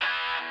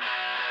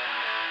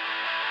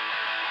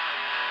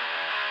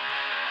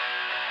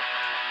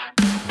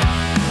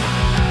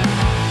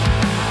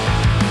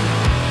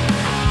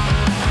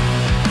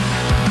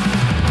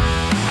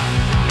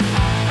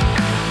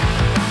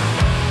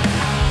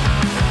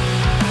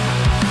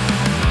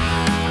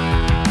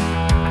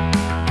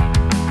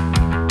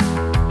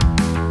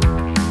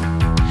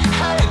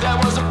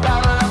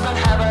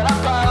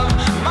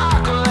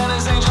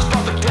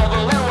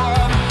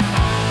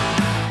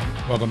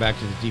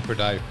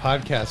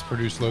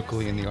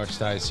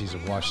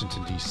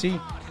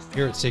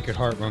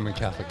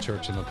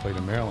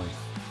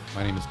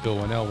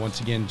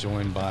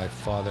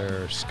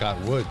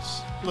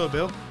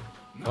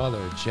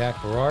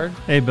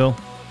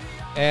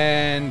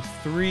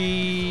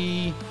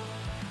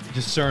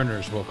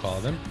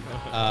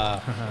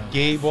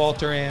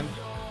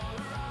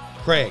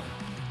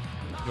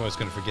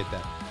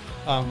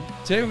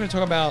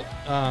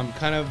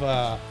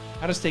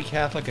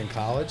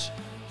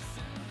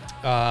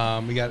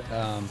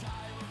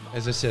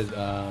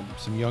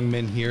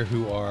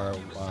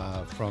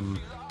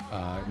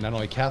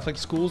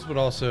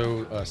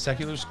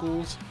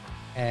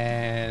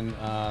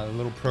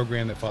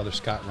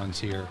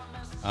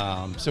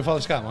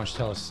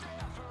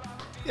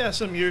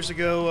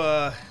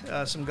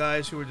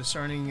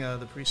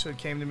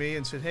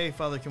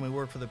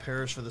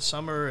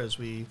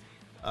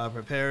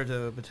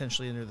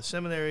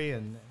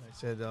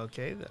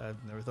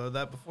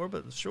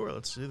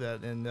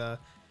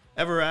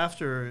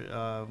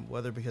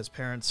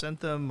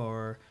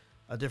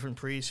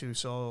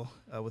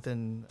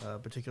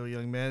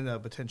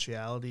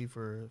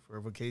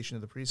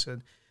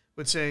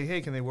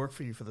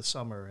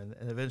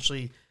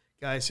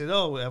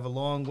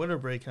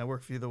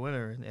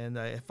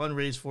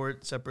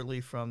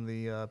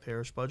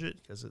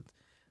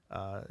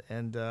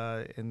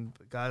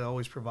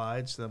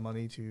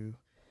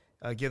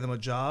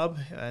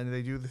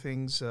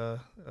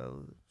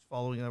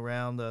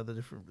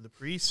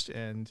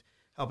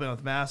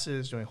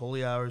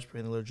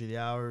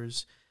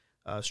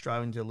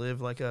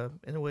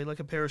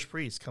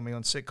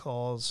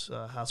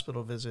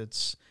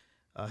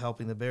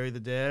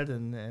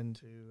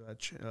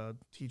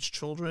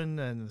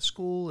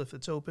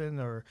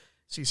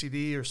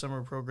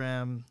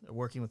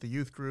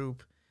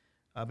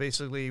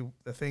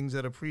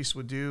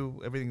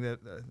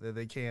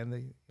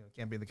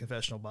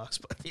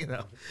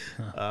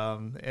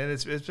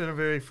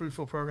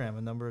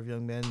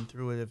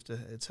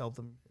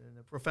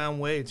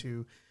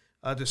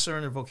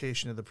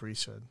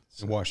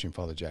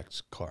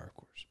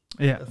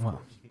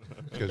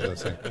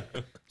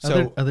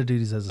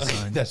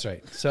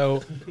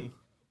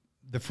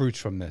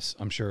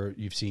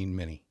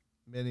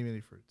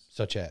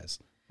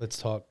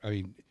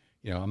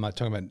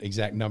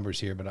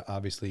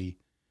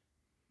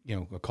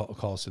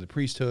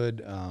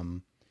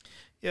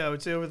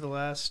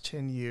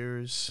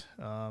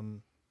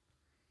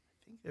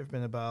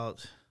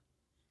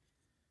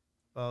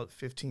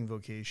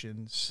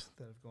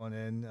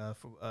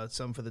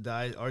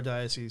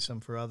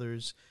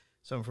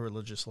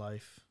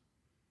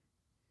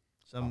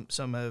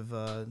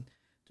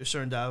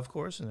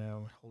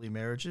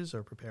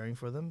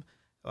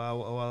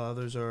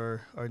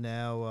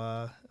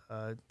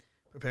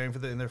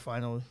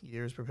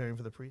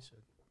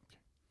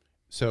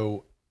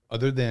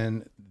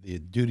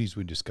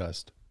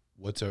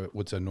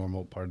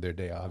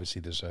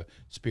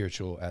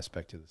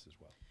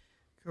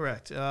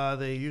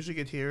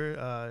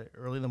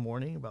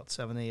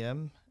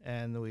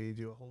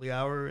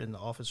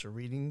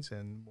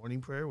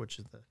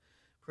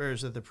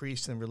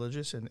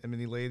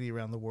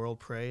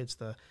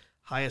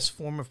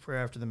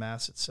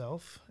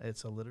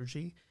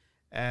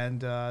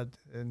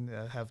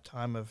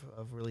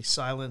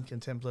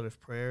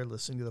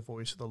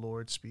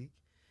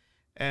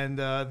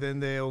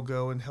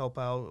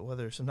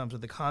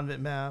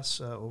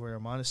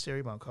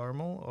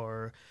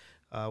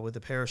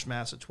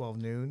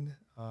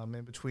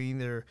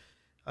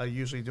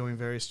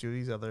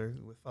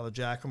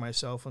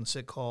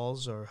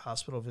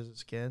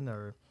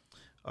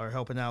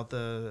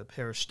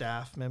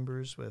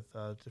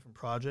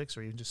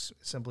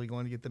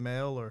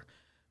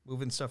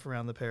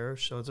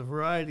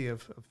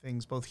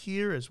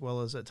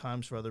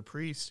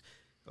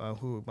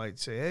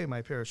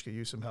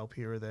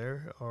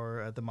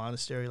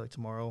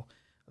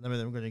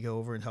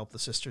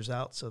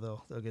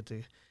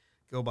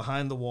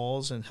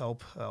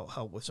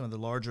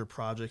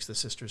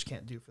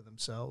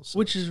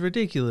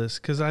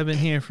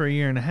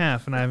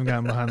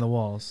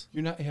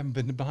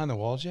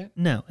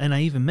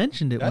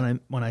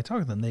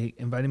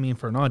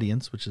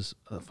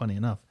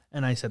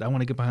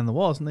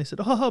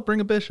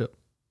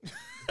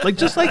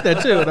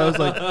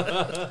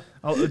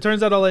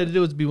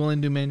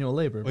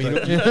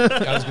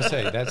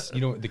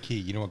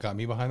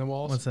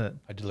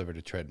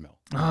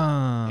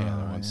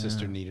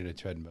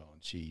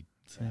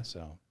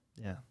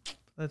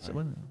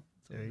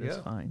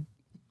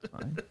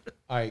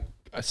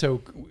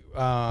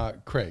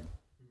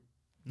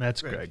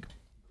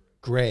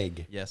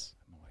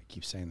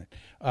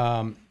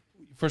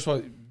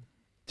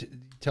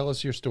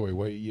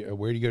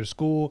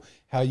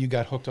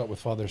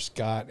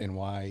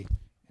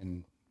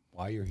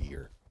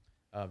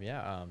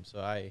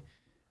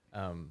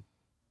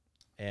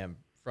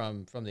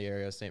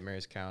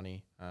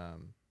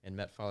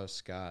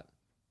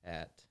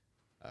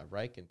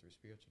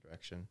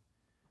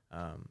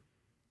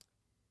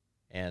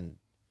And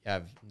yeah,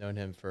 I've known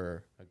him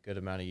for a good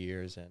amount of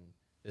years, and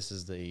this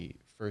is the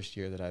first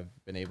year that I've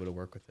been able to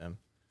work with him.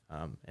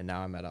 And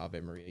now I'm at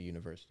Ave Maria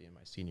University in my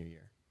senior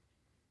year.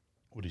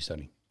 What are you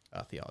studying?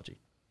 Theology.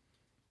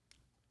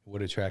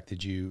 What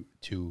attracted you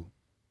to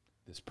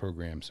this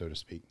program, so to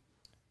speak?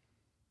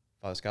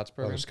 Father Scott's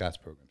program? Father Scott's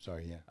program,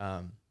 sorry,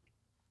 yeah.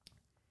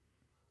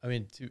 I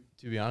mean,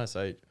 to be honest,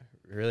 I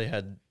really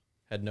had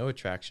no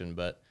attraction,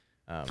 but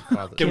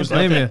There was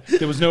blame no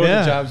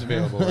Yeah. other jobs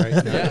available, right?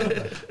 No. yeah,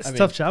 It's a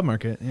tough job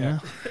market. Yeah.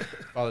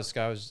 Father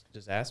Scott was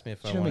just asked me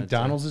if Do I you know wanted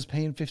McDonald's is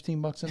paying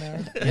 $15 an hour?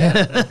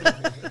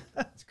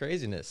 It's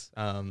craziness.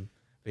 But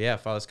yeah,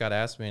 Father Scott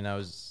asked me, and I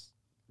was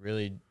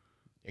really,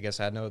 I guess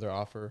I had no other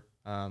offer.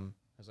 I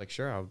was like,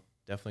 sure, I'll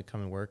definitely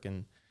come and work,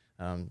 and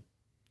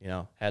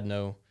had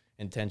no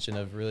intention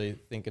of really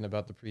thinking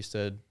about the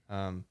priesthood.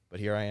 But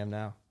here I am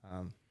now.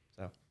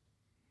 So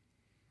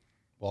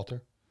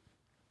Walter?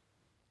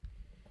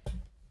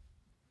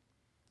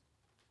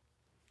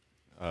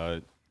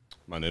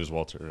 My name is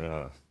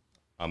Walter.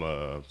 I'm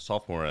a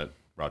sophomore at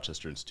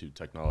Rochester Institute of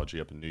Technology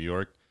up in New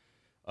York.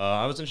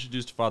 I was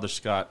introduced to Father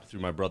Scott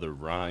through my brother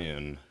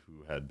Ryan,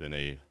 who had been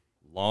a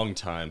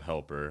longtime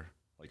helper,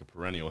 like a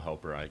perennial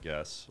helper, I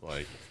guess.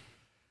 Like,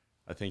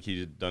 I think he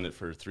had done it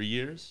for 3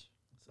 years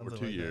Something or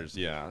 2 like years,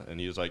 yeah. And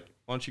he was like,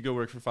 why don't you go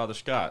work for Father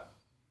Scott?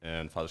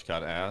 And Father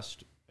Scott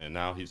asked, and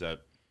now he's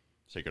at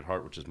Sacred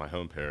Heart, which is my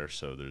home parish,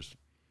 so there's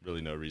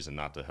really no reason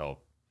not to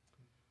help.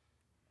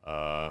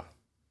 I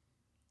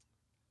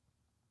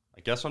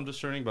guess I'm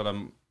discerning, but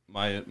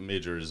my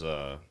major is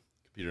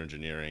computer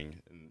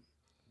engineering, and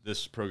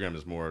this program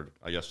is more,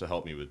 I guess, to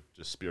help me with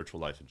just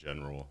spiritual life in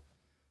general.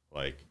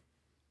 Like,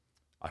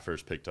 I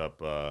first picked up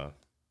the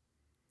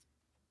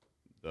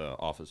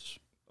Office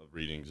of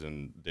Readings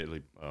and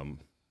Daily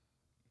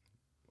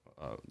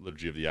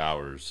Liturgy of the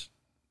Hours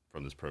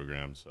from this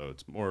program, so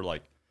it's more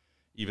like,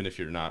 even if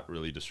you're not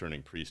really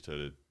discerning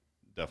priesthood, it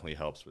definitely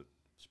helps with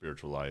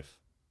spiritual life,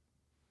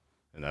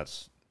 and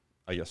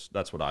I guess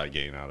that's what I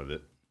gain out of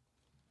it.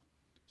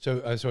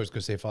 So I was going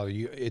to say, Father,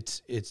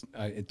 it's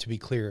to be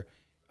clear,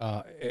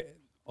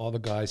 all the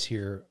guys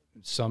here,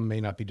 some may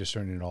not be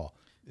discerning at all.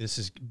 This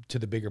is to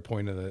the bigger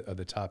point of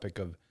the topic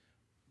of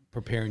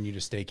preparing you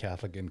to stay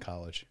Catholic in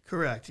college.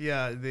 Correct.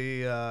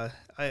 Yeah.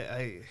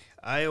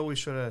 I always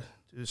try to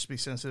just be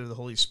sensitive to the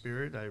Holy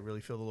Spirit. I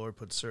really feel the Lord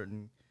put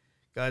certain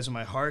guys in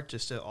my heart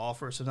just to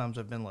offer. Sometimes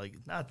I've been like,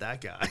 not that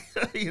guy.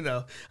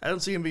 I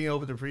don't see him being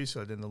open to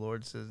priesthood. And the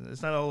Lord says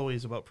it's not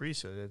always about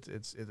priesthood.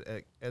 It's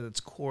at its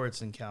core,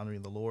 it's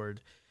encountering the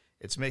Lord.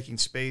 It's making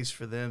space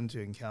for them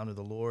to encounter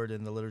the Lord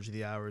in the Liturgy of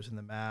the Hours and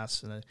the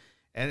Mass and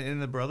in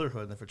the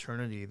brotherhood and the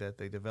fraternity that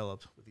they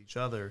developed with each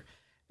other.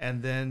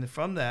 And then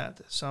from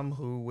that, some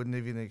who wouldn't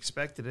have even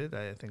expected it,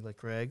 I think like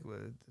Greg,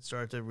 would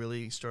start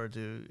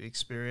to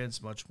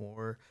experience much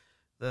more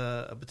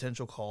a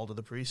potential call to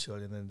the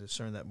priesthood and then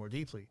discern that more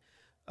deeply.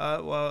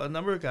 Well, a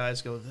number of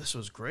guys go, this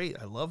was great.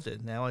 I loved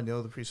it. Now I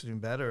know the priesthood even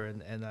better,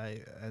 and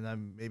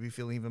I'm maybe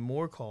feeling even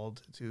more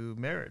called to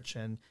marriage.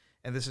 And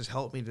this has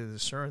helped me to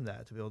discern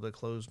that, to be able to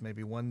close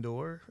maybe one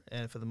door,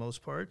 and for the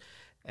most part.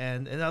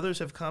 And others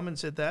have come and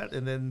said that,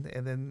 and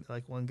then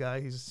like one guy,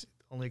 he's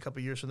only a couple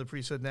of years from the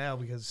priesthood now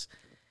because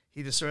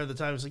he discerned at the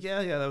time. He was like,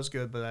 yeah, that was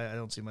good, but I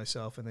don't see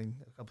myself. And then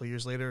a couple of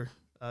years later,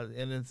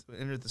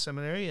 entered the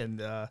seminary,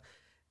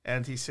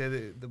 and he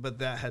said, but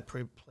that had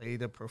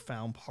played a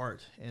profound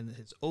part in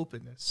his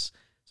openness.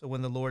 So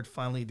when the Lord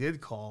finally did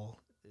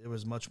call, it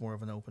was much more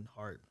of an open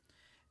heart.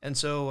 And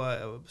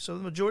so the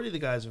majority of the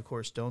guys, of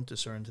course, don't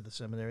discern to the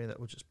seminary,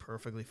 which is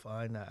perfectly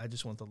fine. I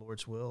just want the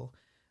Lord's will.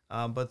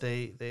 But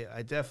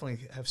I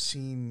definitely have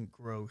seen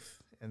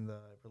growth in the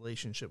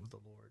relationship with the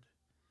Lord.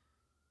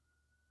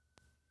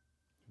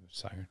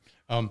 Siren.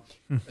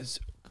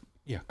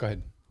 Yeah, go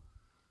ahead.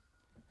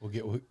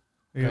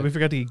 We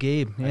forgot to get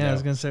Gabe. I Yeah, I was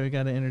know. going to say we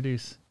got to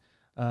introduce.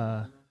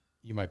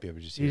 You might be able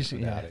to just use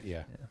without it.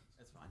 Yeah.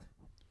 That's fine.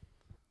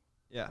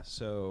 Yeah,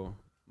 so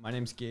my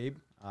name's Gabe.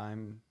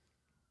 I'm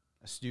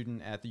a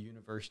student at the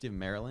University of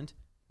Maryland,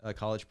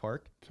 College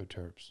Park. Go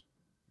Terps.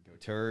 Go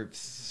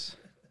Terps.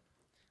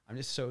 I'm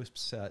just so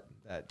upset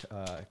that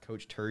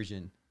Coach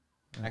Turgeon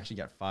actually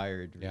got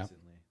fired Yeah.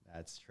 recently.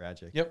 That's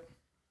tragic. Yep.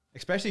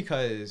 Especially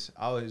because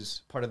I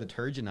was part of the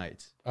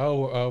Turgeonites.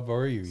 Oh,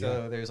 were you?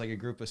 So yeah. There's like a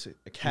group of You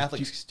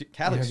Catholic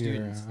have your,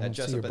 students I that don't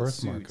dress see up your in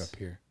birthmark suits. up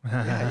here.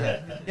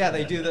 Yeah,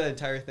 they do the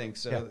entire thing.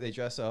 So Yeah. they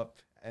dress up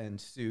in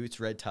suits,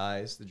 red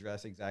ties. They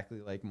dress exactly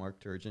like Mark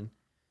Turgeon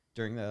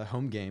during the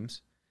home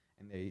games,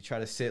 and they try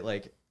to sit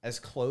like as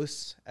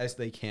close as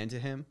they can to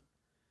him,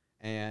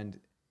 and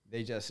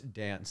they just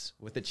dance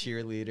with the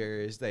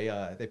cheerleaders.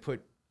 They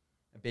put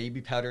baby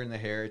powder in the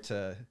hair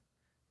to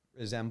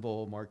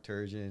resemble Mark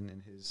Turgeon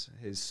and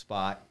his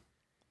spot,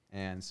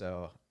 and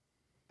so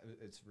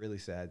it's really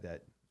sad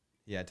that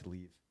he had to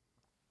leave.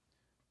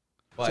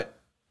 But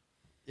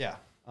yeah.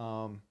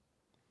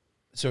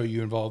 So are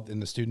you involved in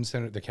the student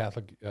center, the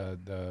Catholic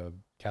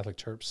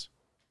Terps?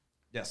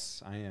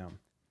 Yes, I am.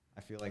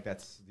 I feel like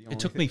that's the only It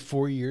took me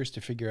 4 years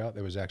to figure out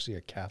there was actually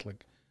a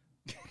Catholic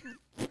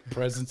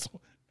presence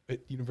at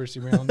University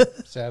of Maryland,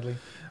 sadly.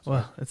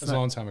 Well, it's That's a not.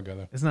 long time ago,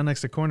 though. It's not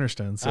next to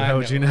Cornerstone, so I how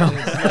would you know?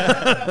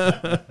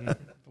 If it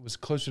was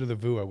closer to the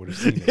VU, I would have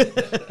seen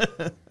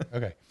it.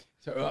 Okay.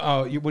 So,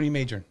 what are you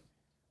majoring?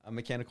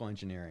 Mechanical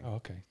engineering. Oh,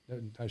 okay.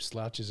 No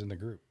slouches in the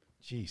group.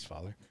 Jeez,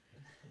 Father.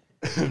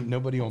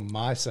 Nobody on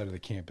my side of the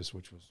campus,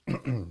 which was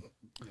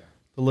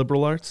The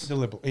liberal arts. the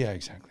liberal. Yeah,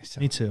 exactly.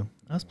 So, Me too.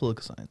 I was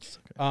political science.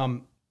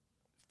 Okay.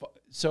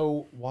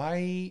 So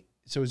why?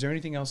 So is there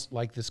anything else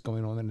like this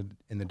going on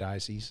in the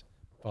diocese,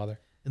 Father,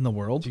 In the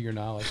world. to your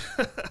knowledge?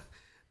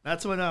 Not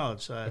to my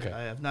knowledge. Okay.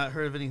 I have not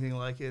heard of anything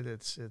like it.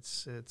 It's but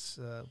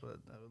it'd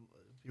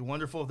be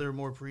wonderful if there were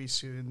more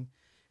priests and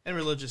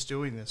religious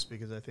doing this,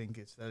 because I think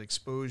it's that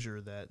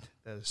exposure that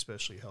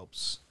especially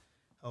helps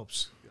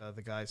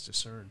the guys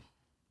discern.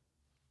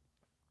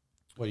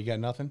 What, you got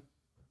nothing?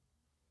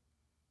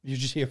 You're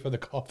just here for the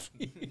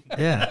coffee.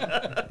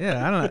 Yeah.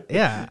 Yeah. I don't know.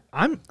 Yeah.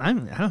 I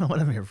don't know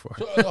what I'm here for.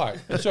 So, all right.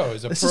 So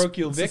as a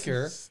parochial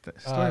vicar, story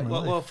of my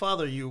life. Well,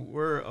 Father, you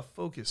were a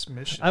focus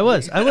mission. I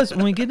was.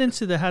 When we get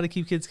into the how to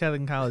keep kids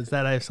Catholic in college,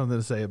 that I have something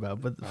to say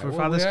about. But for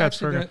Father Scott's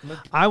program,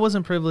 I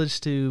wasn't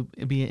privileged to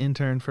be an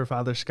intern for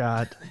Father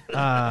Scott,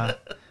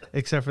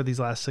 except for these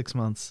last 6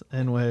 months,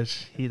 in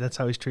which that's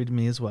how he's treated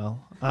me as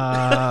well. No,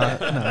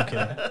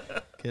 I'm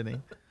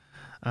kidding.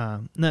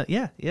 No,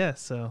 yeah.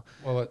 So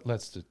well,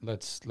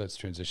 let's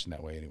transition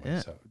that way anyway. Yeah.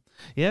 So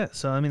yeah,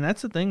 so I mean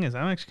that's the thing is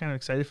I'm actually kind of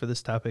excited for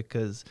this topic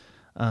because,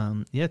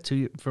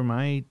 for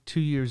my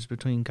 2 years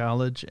between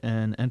college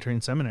and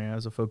entering seminary, I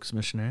was a Focus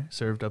missionary.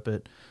 Served up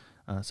at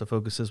so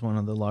Focus is one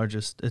of the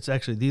largest. It's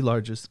actually the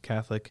largest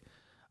Catholic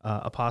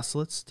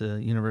apostolates to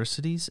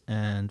universities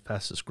and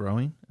fastest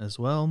growing as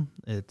well.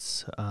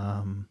 It's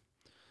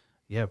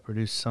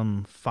produced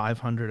some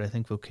 500, I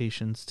think,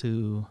 vocations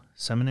to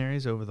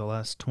seminaries over the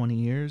last 20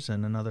 years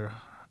and another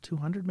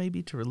 200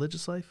 maybe to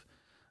religious life,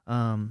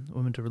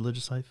 women to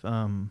religious life.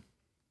 And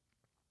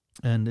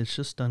it's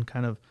just done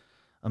kind of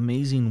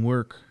amazing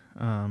work,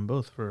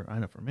 both for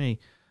me,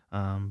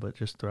 but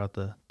just throughout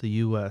the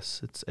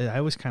U.S. I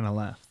always kind of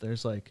laugh.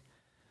 There's like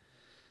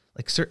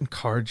certain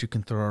cards you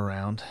can throw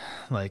around,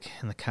 like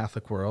in the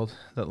Catholic world,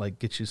 that like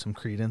get you some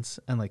credence.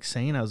 And like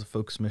saying I was a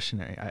Focus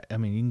missionary, I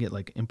mean, you can get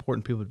like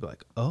important people to be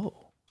like,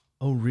 oh,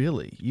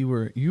 really? You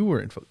were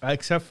in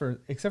except for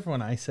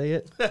when I say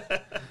it,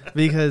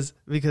 because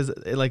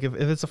like if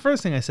it's the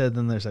first thing I said,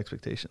 then there's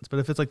expectations. But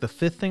if it's like the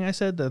fifth thing I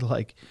said, that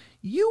like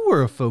you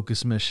were a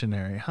Focus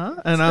missionary, huh?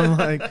 And I'm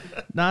like,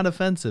 not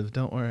offensive,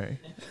 don't worry.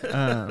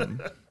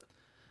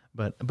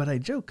 But I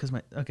joke because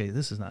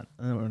this is not,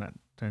 we're not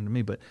turning to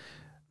me, but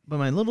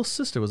my little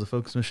sister was a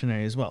Focus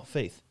missionary as well,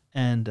 Faith,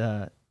 and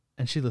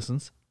she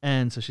listens,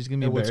 and so she's gonna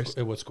be embarrassed.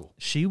 At what school?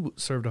 She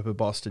served up at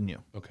Boston U.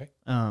 Okay.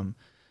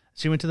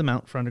 She went to the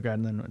Mount for undergrad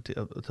and then went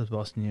to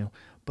Boston U.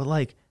 But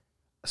like,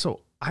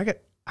 so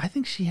I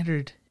think she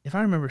entered. If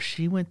I remember,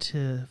 she went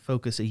to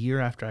Focus a year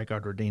after I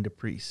got ordained a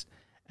priest,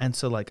 and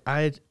so like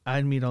I'd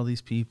meet all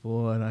these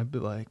people, and I'd be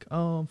like,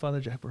 oh, I'm Father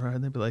Jack Berard,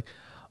 and they'd be like,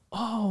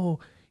 oh,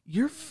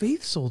 your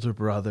Faith's older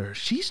brother,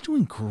 she's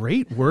doing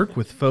great work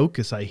with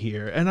Focus, I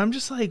hear. And I'm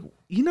just like,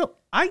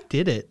 I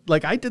did it.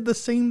 Like, I did the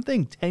same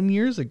thing 10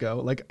 years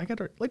ago. Like, I got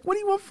her, like, what do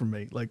you want from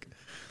me? Like,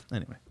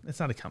 anyway, it's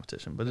not a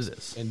competition, but it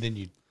is. And then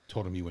you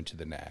told him you went to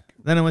the NAC.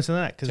 Then I went to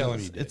the NAC Tell him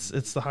because you did.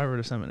 it's the Harvard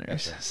of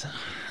seminaries.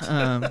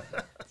 Okay.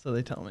 So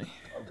they tell me.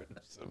 Harvard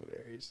of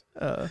seminaries.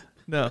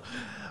 No,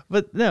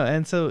 but no.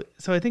 And so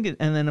I think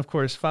and then of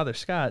course, Father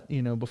Scott,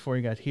 before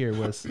he got here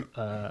was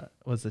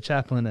the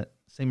chaplain at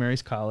St.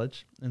 Mary's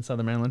College in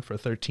Southern Maryland for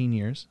 13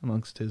 years,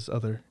 amongst his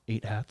other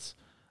 8 hats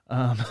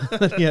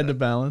that he had to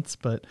balance.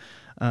 But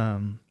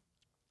and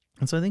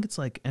so I think it's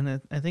like,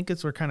 and I think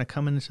we're kind of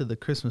coming into the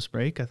Christmas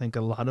break. I think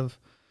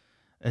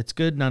it's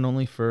good not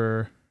only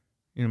for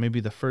maybe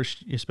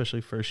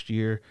especially first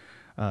year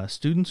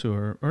students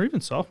or even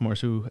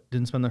sophomores who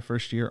didn't spend their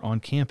first year on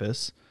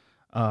campus,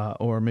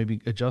 or maybe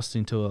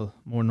adjusting to a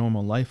more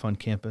normal life on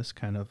campus,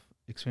 kind of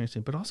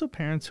experiencing, but also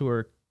parents who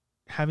are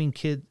having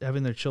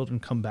their children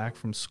come back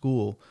from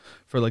school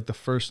for like the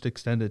first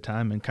extended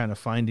time and kind of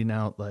finding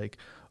out like,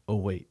 oh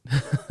wait,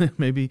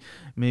 maybe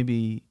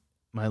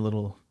my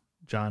little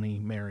Johnny,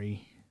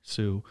 Mary,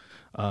 Sue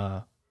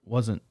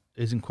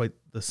isn't quite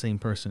the same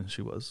person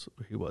he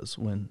was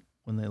when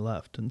they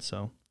left. And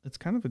so it's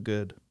kind of a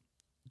good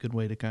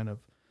way to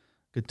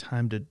good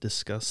time to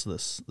discuss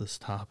this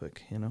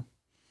topic,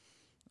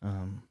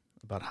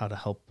 about how to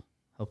help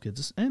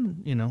kids,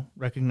 and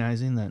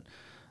recognizing that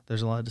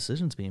there's a lot of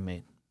decisions being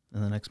made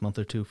in the next month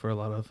or two for a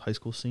lot of high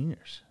school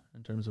seniors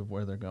in terms of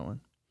where they're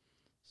going.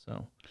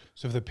 So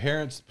for the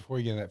parents, before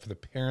you get into that, for the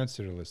parents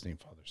that are listening,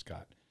 Father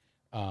Scott,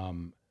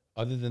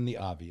 other than the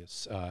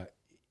obvious,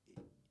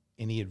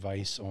 any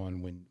advice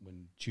on when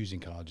choosing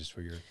colleges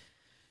for your...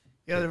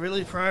 Yeah, to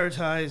really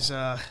prioritize,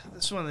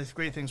 this is one of the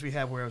great things we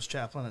had where I was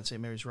chaplain at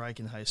St. Mary's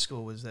Riken High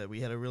School, was that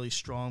we had a really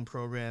strong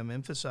program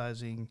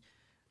emphasizing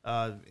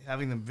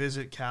having them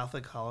visit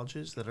Catholic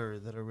colleges that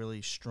are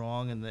really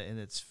strong in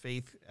its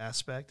faith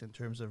aspect, in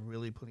terms of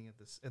really putting it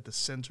at the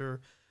center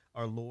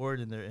our Lord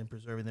and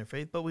preserving their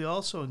faith. But we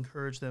also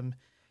encourage them,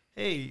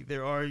 hey,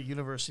 there are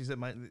universities that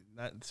might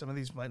not, some of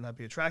these might not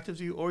be attractive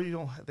to you, or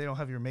they don't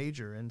have your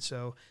major. And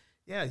so,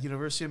 yeah,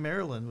 University of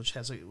Maryland, which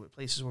has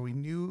places where we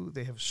knew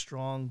they have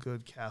strong,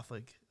 good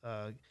Catholic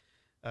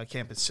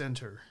campus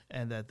center,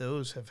 and that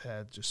those have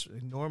had just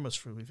enormous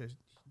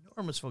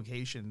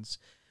vocations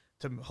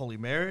to holy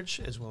marriage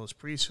as well as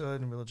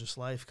priesthood and religious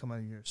life come out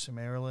of University of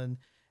Maryland,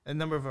 and a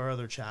number of our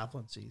other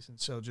chaplaincies. And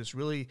so just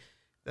really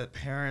that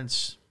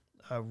parents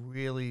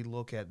really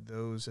look at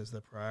those as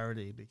the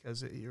priority,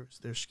 because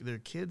their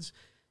kids,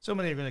 so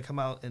many are going to come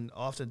out and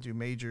often do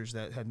majors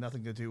that had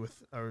nothing to do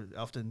with, or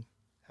often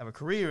have a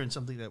career in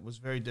something that was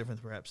very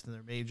different perhaps than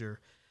their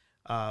major,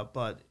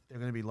 but they're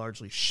going to be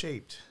largely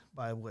shaped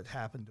by what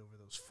happened over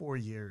those 4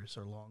 years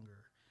or longer.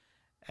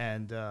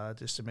 And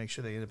just to make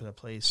sure they end up in a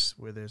place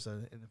where there's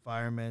an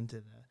environment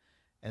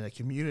and a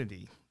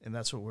community. And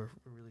that's what we're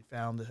really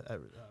found at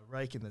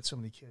Riken, that so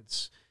many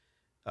kids,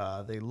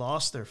 they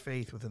lost their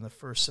faith within the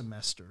first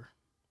semester.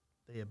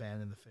 They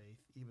abandoned the faith,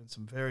 even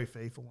some very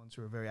faithful ones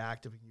who were very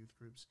active in youth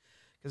groups,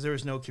 because there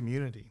was no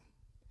community.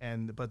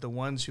 But the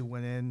ones who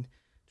went in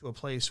to a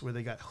place where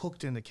they got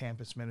hooked into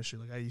campus ministry,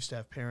 like I used to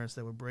have parents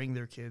that would bring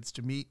their kids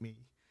to meet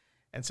me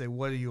and say,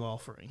 what are you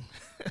offering,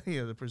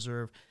 to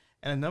preserve.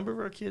 And a number of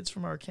our kids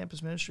from our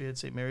campus ministry at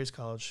St. Mary's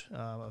College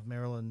of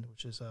Maryland,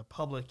 which is a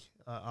public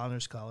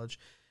honors college,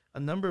 a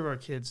number of our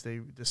kids, they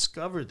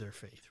discovered their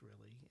faith,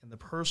 really, and the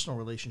personal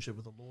relationship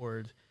with the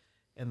Lord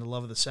and the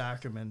love of the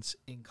sacraments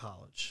in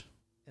college.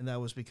 And that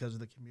was because of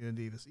the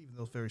community, even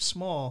though it's very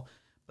small,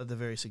 but the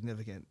very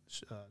significant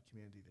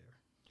community there.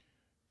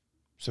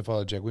 So,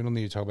 Father Jack, we don't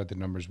need to talk about the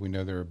numbers. We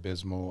know they're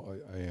abysmal.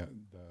 The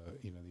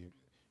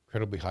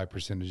incredibly high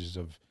percentages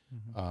of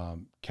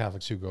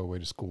Catholics who go away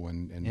to school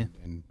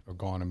and are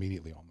gone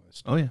immediately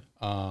almost. Oh, yeah.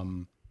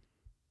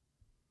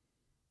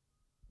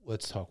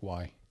 Let's talk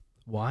why.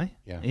 Why?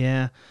 Yeah.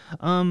 Yeah.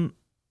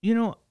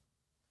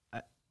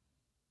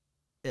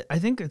 I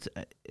think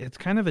it's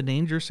kind of a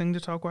dangerous thing to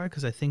talk why,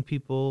 because I think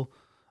people,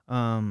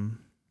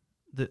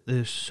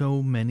 there's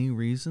so many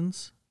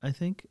reasons, I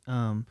think.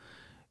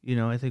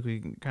 I think we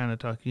can kind of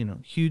talk,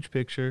 huge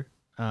picture.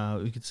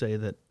 We could say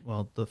that,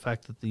 well, the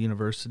fact that the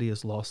university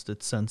has lost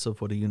its sense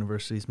of what a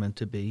university is meant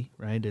to be,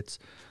 right? It's,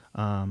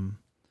 I mean,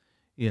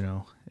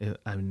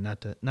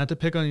 not to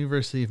pick on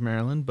University of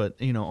Maryland,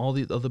 but, all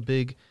the other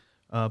big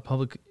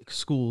public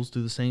schools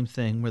do the same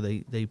thing, where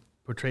they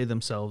portray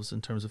themselves in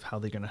terms of how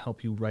they're going to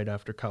help you right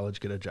after college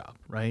get a job,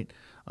 right?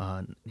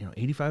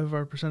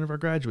 85% of our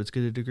graduates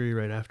get a degree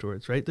right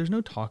afterwards, right? There's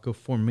no talk of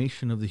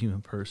formation of the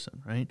human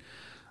person, right?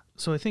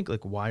 So I think,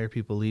 why are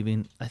people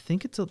leaving? I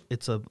think it's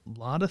a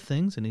lot of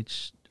things, and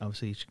each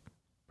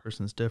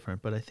person's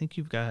different, but I think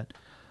you've got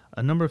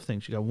a number of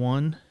things. You got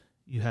one,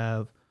 you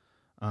have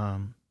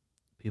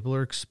people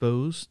are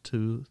exposed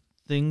to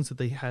things that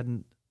they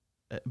hadn't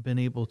been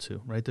able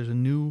to, right? There's a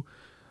new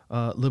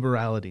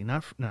liberality,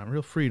 not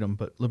real freedom,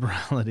 but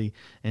liberality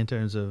in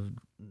terms of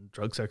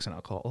drug, sex, and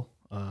alcohol,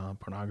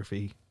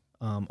 pornography,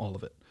 all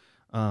of it.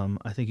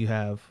 I think you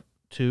have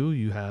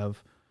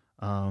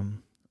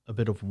a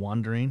bit of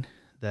wandering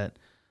that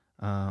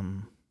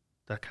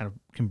that kind of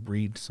can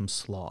breed some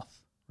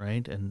sloth,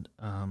 right? And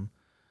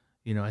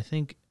I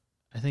think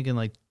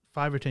in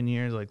 5 or 10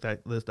 years,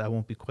 that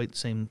won't be quite the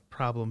same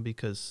problem,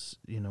 because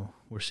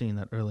we're seeing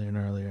that earlier and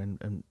earlier,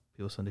 and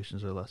people's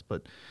foundations are less.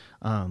 But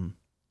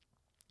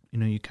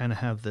you kind of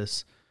have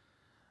this.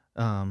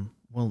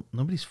 Well,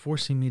 nobody's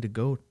forcing me to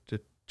go to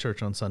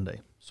church on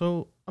Sunday,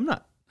 so I'm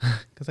not,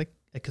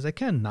 because I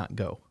can not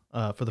go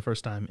for the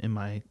first time in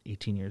my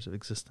 18 years of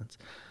existence.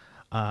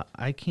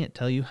 I can't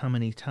tell you how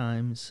many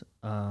times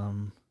I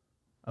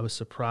was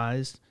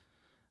surprised,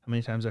 how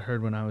many times I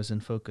heard when I was in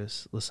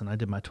Focus, listen, I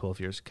did my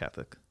 12 years of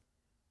Catholic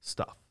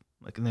stuff.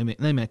 They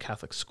meant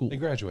Catholic school. They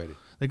graduated.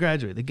 They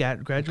graduated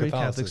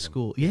Catholic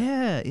school.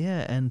 Yeah.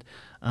 And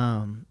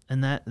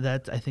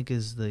that I think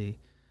is the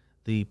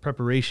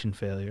preparation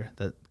failure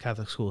that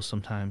Catholic schools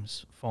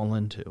sometimes fall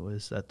into,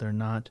 is that they're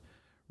not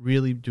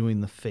really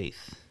doing the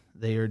faith.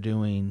 They are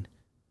doing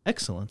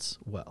excellence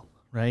well,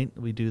 right?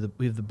 We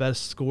have the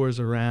best scores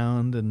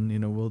around, and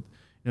we'll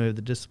have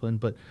the discipline,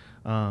 but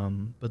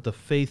the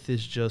faith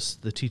is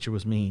just the teacher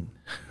was mean,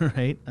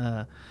 right?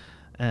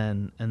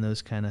 And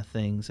those kind of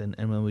things, and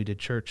when we did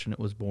church and it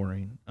was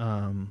boring.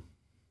 And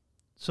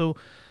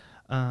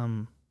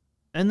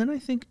then I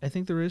think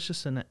there is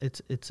just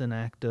it's an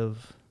act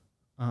of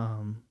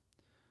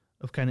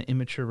kind of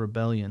immature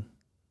rebellion.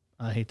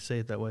 I hate to say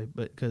it that way,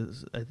 but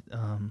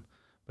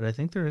but I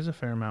think there is a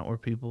fair amount where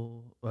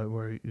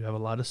you have a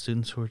lot of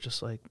students who are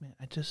just like, man,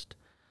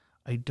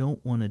 I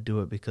don't want to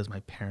do it because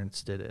my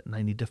parents did it, and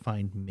I need to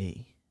find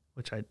me,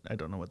 which I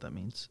don't know what that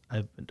means.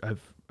 I'm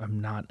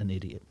not an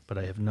idiot, but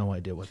I have no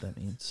idea what that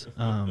means.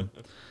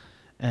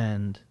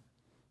 And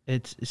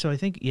it's, so I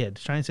think, to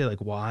try and say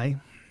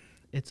why,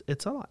 it's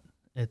a lot.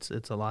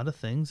 It's a lot of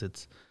things.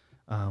 It's,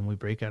 we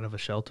break out of a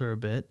shelter a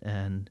bit,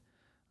 and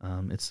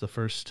it's the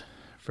first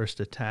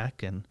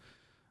attack, and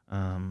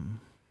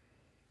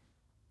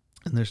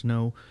there's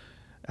no,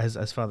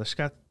 as Father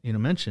Scott,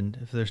 mentioned,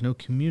 if there's no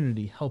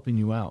community helping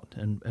you out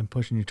and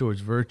pushing you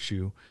towards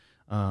virtue,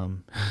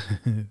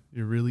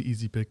 you're really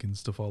easy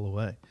pickings to fall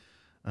away.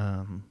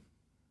 And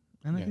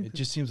I think it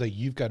just seems like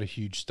you've got a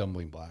huge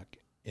stumbling block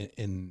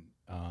in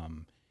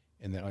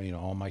that,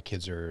 all my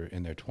kids are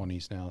in their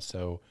 20s now.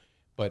 So,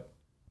 but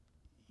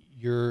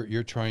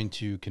you're trying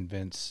to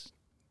convince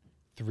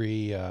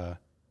three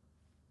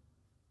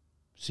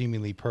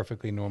seemingly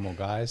perfectly normal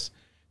guys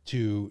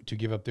to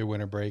give up their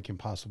winter break and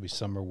possibly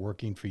summer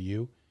working for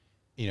you,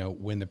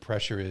 when the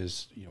pressure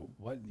is,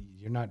 what,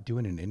 you're not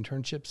doing an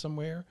internship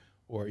somewhere,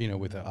 or,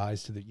 with the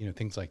eyes to the,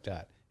 things like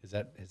that. Has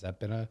that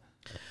been a...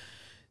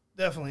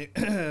 Definitely.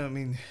 I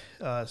mean,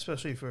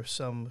 especially for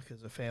some,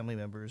 because the family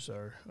members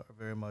are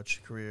very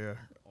much career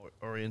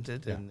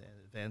oriented and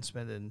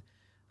advancement, and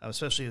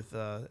especially with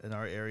in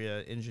our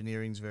area,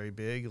 engineering is very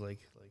big,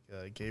 like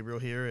Gabriel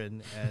here,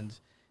 and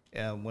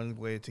one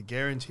way to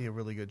guarantee a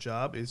really good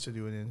job is to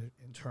do an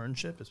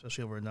internship,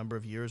 especially over a number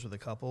of years with a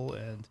couple.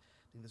 And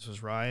I think this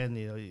was Ryan,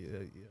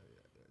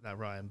 not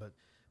Ryan,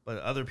 but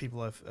other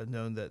people I've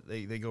known that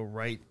they go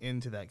right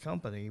into that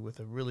company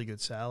with a really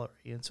good salary,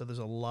 and so there's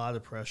a lot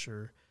of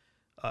pressure.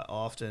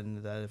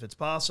 Often that if it's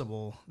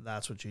possible,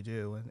 that's what you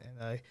do.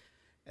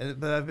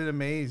 But I've been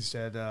amazed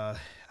at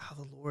how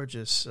the Lord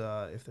just,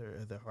 if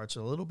their hearts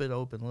are a little bit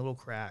open, a little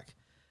crack.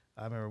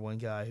 I remember one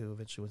guy who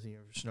eventually went to the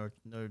University of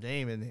Notre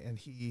Dame, and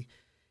he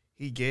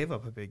gave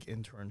up a big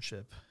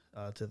internship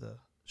to the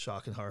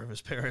shock and horror of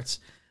his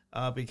parents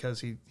because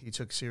he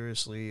took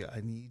seriously,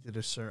 I need to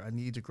discern, I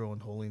need to grow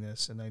in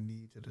holiness, and I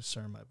need to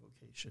discern my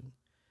vocation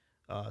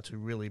to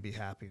really be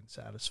happy and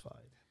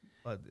satisfied.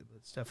 But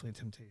it's definitely a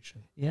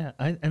temptation. Yeah,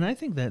 I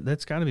think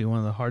that's got to be one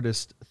of the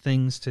hardest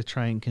things to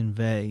try and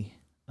convey.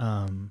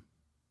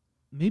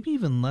 Maybe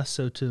even less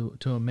so to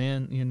a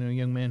man, a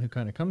young man who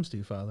kind of comes to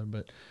you, Father,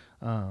 but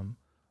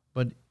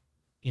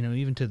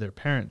even to their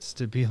parents,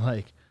 to be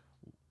like,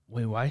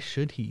 wait, why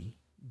should he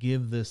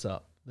give this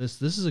up?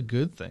 This is a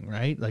good thing,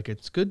 right? Like,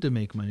 it's good to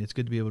make money. It's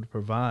good to be able to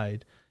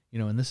provide.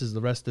 And this is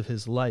the rest of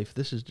his life.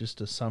 This is just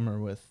a summer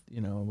with,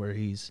 where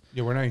he's...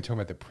 Yeah, we're not even talking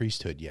about the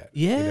priesthood yet.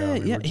 Yeah,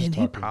 and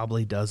he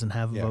probably doesn't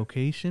have a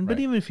vocation, but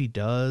even if he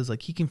does,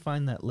 like, he can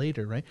find that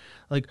later, right?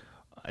 Like,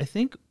 I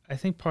think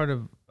part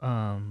of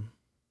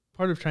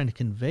trying to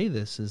convey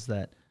this is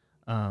that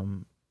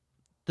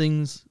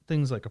things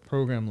like a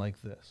program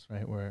like this,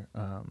 right, where,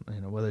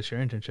 whether it's your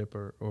internship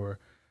or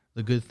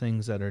the good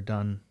things that are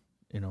done,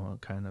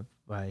 kind of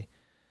by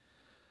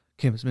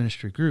campus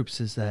ministry groups,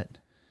 is that,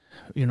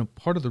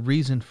 part of the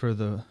reason for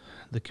the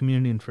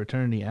community and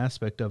fraternity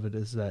aspect of it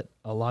is that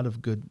a lot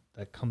of good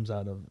that comes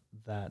out of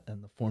that,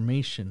 and the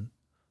formation,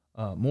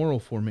 moral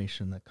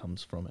formation that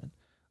comes from it,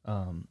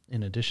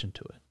 in addition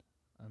to it.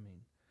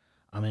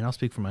 I mean, I'll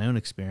speak from my own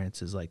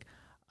experiences. Like,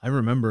 I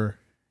remember,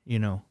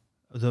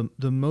 the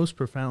most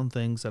profound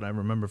things that I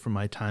remember from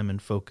my time in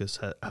Focus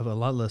have a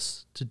lot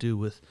less to do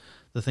with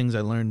the things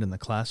I learned in the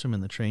classroom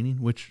and the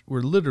training, which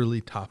were literally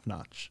top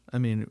notch. I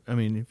mean,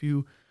 if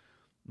you...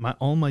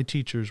 all my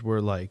teachers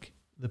were like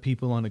the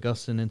people on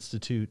Augustine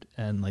Institute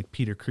and like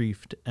Peter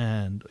Kreeft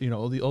and,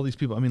 all these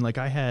people. I mean, like,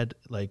 I had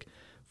like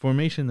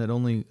formation that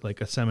only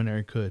like a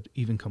seminary could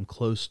even come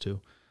close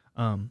to.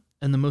 And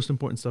the most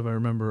important stuff I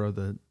remember are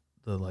the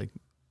like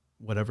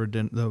whatever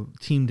the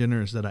team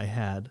dinners that I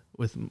had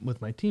with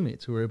my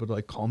teammates who were able to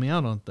like call me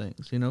out on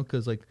things,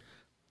 cause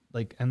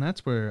like, and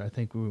that's where I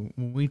think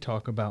when we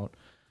talk about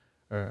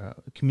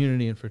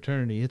community and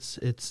fraternity, it's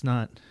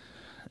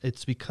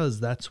because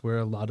that's where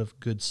a lot of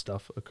good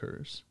stuff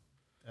occurs.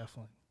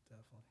 Definitely.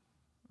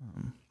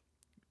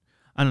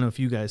 I don't know if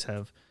you guys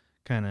have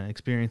kind of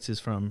experiences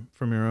from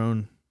your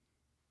own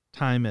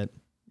time at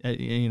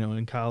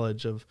in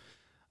college of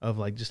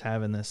like just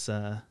having this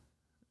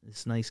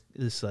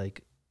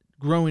like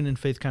growing in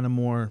faith kind of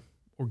more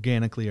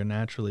organically or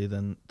naturally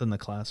than the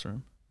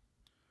classroom.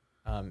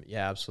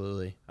 Yeah,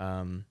 absolutely.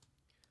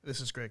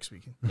 This is Greg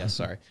speaking. Yeah,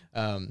 sorry.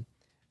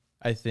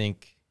 I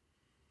think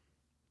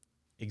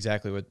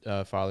exactly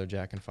what Father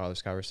Jack and Father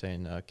Scott were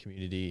saying.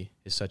 Community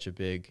is such a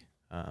big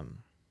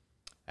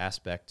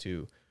aspect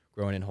to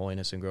growing in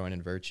holiness and growing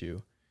in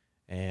virtue.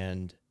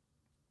 And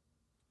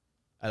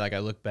I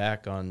look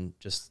back on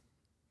just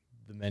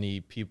the many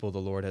people the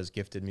Lord has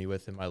gifted me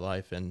with in my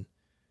life, and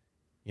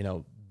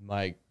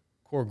my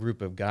core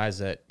group of guys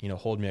that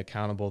hold me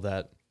accountable,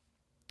 that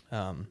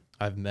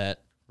I've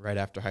met right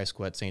after high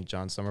school at St.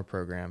 John's summer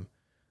program,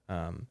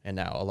 and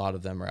now a lot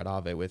of them are at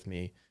Ave with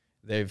me.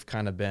 They've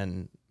kind of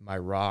been my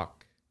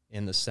rock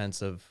in the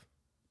sense of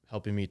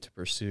helping me to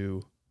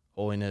pursue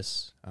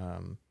holiness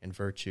and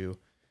virtue,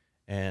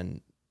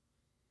 and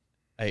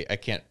I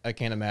can't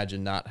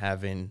imagine not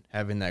having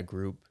that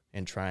group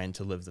and trying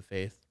to live the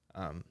faith.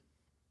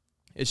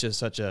 It's just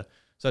such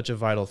a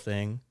vital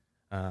thing,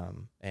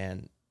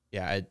 and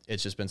yeah,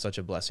 it's just been such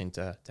a blessing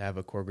to have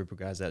a core group of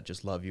guys that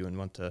just love you and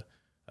want to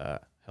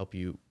help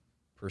you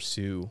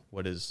pursue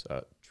what is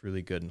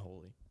truly good and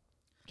holy.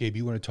 Gabe,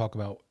 you want to talk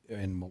about,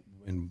 and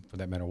for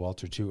that matter,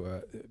 Walter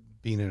too,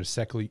 being in a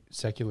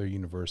secular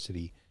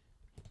university?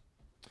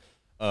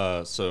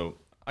 So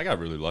I got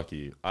really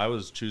lucky. I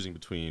was choosing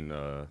between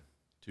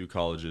two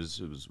colleges.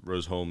 It was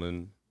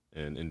Rose-Hulman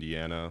in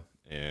Indiana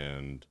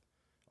and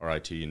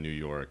RIT in New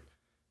York.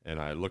 And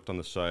I looked on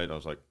the site. I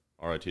was like,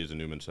 RIT is a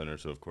Newman Center,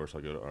 so of course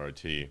I'll go to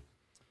RIT.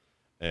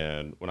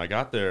 And when I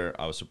got there,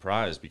 I was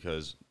surprised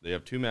because they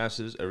have 2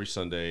 masses every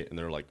Sunday, and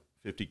there are like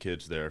 50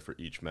 kids there for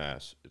each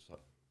mass. It's like,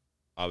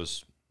 I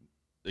was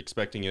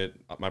expecting it.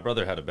 My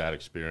brother had a bad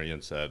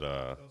experience at.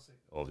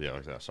 Oh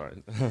yeah,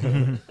 sorry.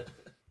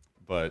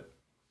 But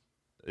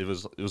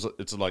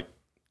it's like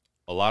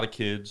a lot of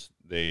kids.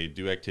 They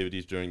do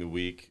activities during the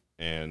week,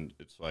 and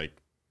it's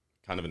like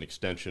kind of an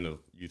extension of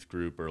youth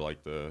group or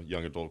like the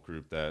young adult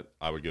group that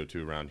I would go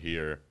to around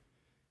here.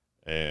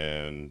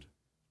 And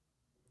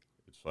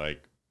it's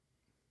like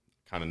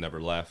kind of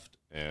never left,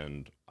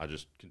 and I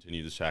just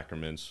continued the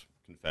sacraments,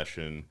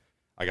 confession.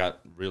 I got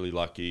really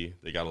lucky.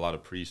 They got a lot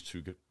of priests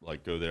who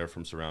like go there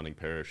from surrounding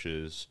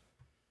parishes.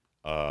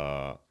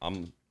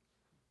 I'm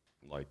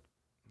like,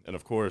 and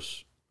of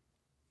course,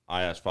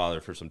 I asked Father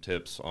for some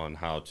tips on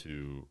how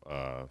to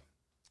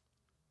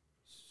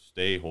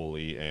stay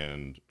holy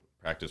and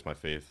practice my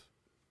faith,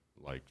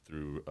 like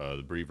through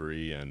the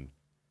breviary and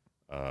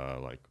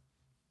like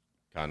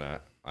kind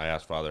of. I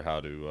asked Father how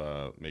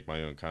to make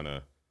my own kind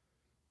of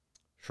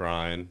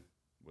shrine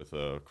with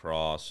a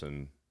cross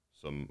and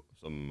some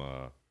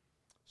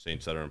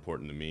saints that are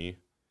important to me,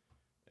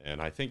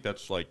 and I think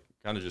that's like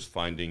kind of just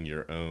finding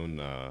your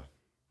own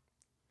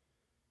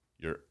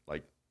your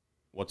like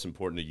what's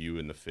important to you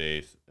in the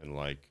faith, and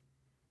like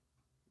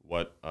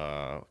what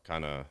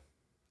kind of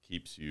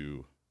keeps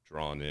you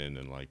drawn in,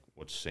 and like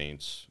what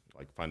saints,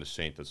 like find a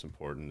saint that's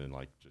important, and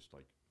like just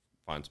like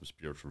find some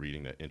spiritual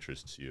reading that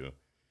interests you,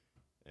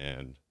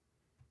 and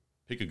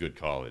pick a good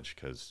college,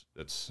 because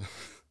that's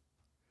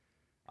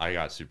I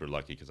got super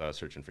lucky because I was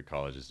searching for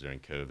colleges during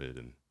COVID,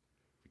 and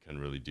we couldn't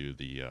really do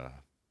the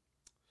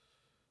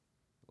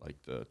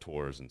like the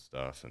tours and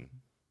stuff, and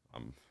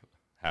I'm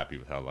happy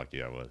with how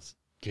lucky I was.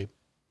 Okay.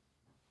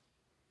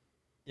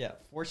 Yeah,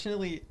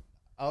 fortunately,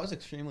 I was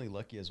extremely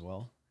lucky as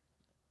well.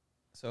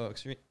 So,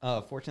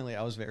 fortunately,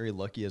 I was very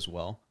lucky as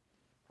well.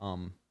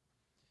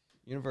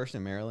 University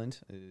of Maryland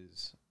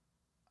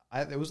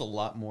it was a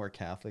lot more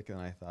Catholic than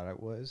I thought it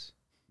was.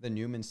 The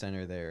Newman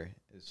Center there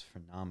is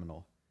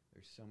phenomenal.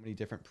 There's so many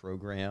different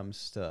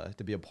programs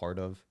to be a part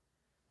of.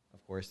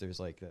 Of course, there's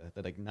like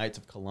the like Knights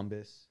of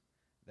Columbus.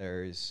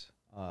 There's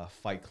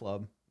Fight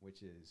Club,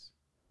 which is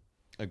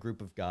a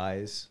group of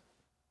guys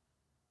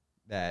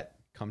that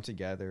come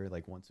together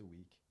like once a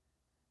week,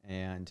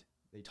 and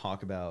they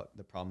talk about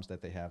the problems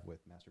that they have with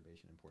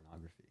masturbation and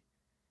pornography.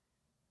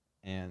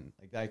 And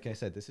like I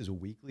said, this is a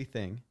weekly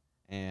thing,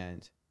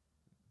 and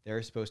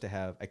they're supposed to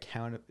have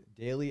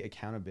daily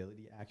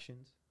accountability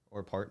actions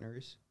or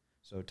partners.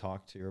 So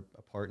talk to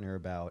a partner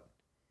about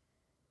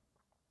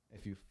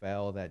if you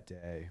fell that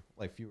day,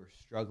 like if you were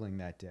struggling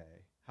that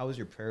day, how was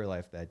your prayer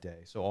life that day?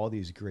 So all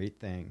these great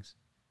things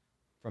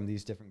from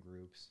these different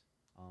groups.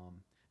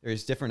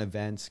 There's different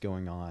events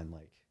going on,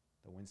 like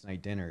the Wednesday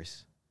night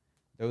dinners.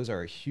 Those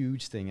are a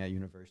huge thing at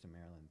University of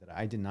Maryland that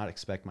I did not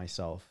expect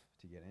myself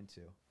to get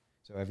into.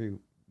 So every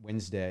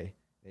Wednesday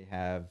they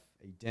have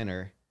a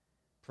dinner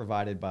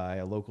provided by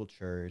a local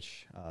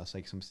church, it's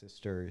like some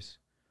sisters,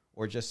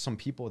 or just some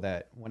people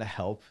that want to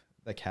help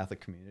the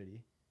Catholic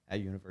community at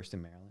University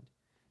of Maryland.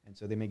 And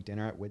so they make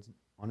dinner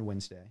on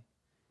Wednesday,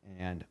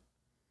 and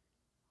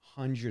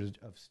hundreds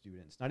of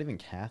students, not even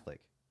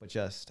Catholic, but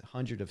just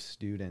hundreds of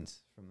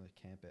students from the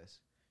campus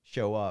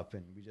show up,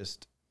 and we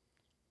just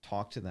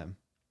talk to them.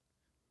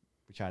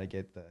 We try to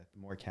get the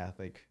more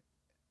Catholic,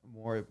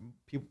 more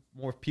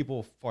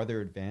people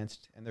farther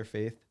advanced in their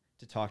faith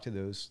to talk to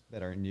those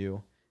that are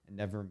new and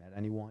never met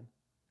anyone.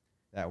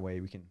 That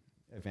way we can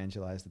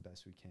evangelize the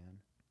best we can.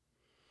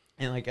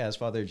 And like as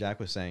Father Jack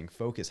was saying,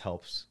 focus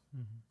helps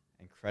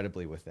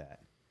incredibly with that,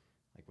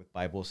 like with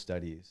Bible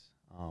studies.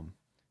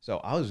 So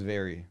I was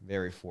very,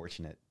 very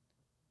fortunate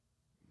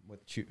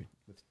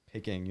with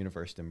picking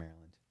University of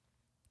Maryland.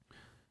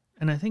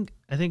 And I think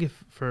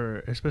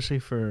especially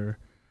for,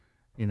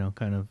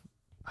 kind of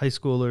high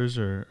schoolers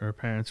or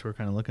parents who are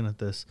kind of looking at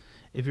this,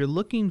 if you're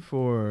looking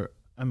for,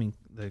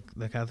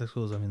 the Catholic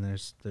schools,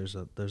 there's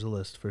a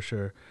list for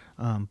sure.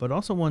 But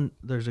also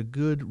there's a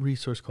good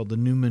resource called the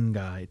Newman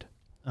Guide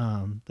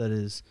that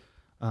is,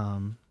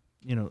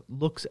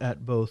 looks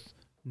at both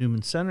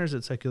Newman centers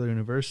at secular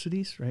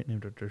universities, right,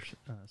 named after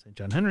St.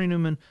 John Henry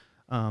Newman,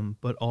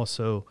 but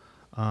also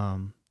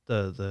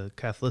the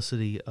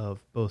Catholicity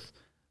of both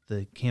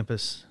the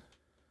campus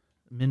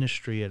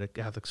ministry at a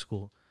Catholic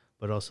school,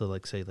 but also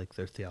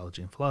their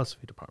theology and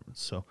philosophy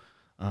departments. So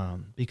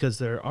because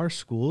there are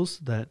schools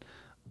that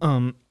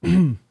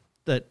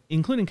that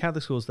including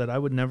Catholic schools that I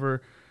would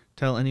never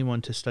tell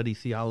anyone to study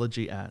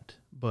theology at,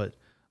 but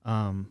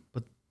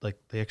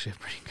they actually have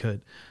pretty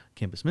good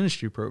campus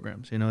ministry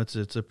programs.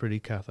 It's a pretty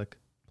Catholic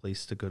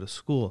place to go to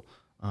school,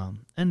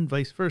 and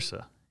vice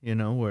versa.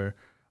 Where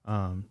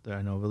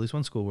I know of at least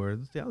one school where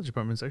the theology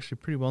department is actually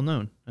pretty well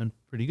known and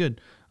pretty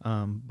good,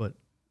 but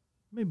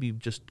maybe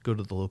just go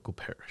to the local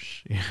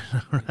parish,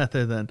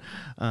 rather than.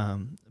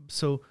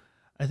 So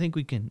I think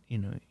we can,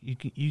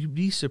 you'd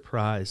be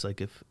surprised,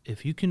 like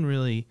if you can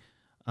really,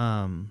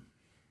 because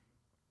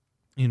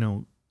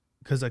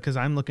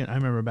I'm looking, I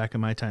remember back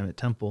in my time at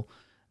Temple,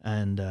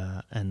 and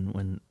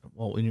when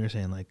you were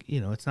saying, like,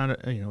 it's not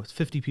it's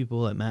 50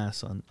 people at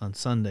Mass on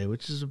Sunday,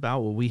 which is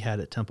about what we had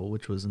at Temple,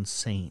 which was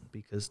insane,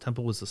 because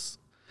Temple was the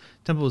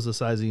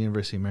size of the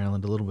University of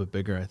Maryland, a little bit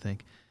bigger, I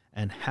think,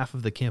 and half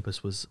of the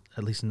campus was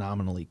at least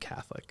nominally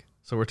Catholic.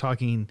 So we're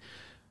talking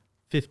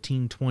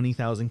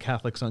 20,000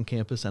 Catholics on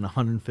campus and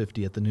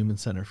 150 at the Newman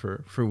Center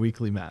for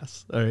weekly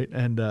Mass. All right.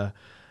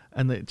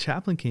 And the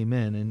chaplain came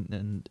in,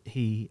 and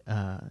he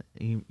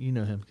you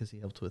know him because he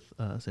helped with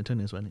St.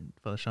 Antonia's wedding,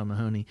 Father Sean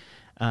Mahoney.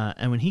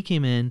 And when he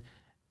came in,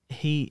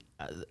 I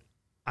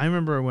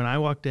remember when I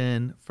walked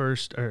in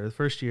the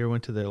first year,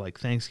 went to their like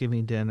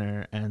Thanksgiving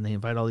dinner, and they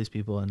invite all these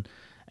people, and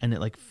it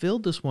like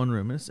filled this one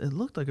room. And it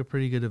looked like a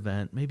pretty good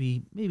event,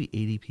 maybe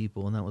 80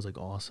 people. And that was like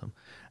awesome.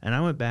 And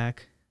I went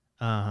back,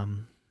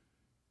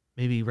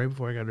 maybe right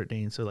before I got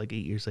ordained, so like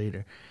 8 years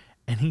later,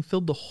 and he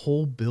filled the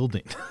whole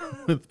building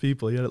with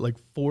people. He had like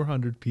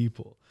 400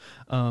 people.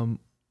 And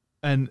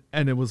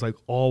it was like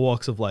all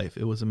walks of life.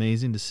 It was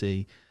amazing to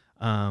see.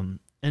 And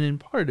in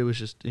part it was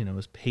just, it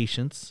was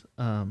patience.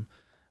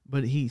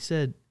 But he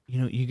said,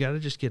 you got to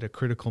just get a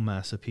critical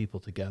mass of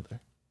people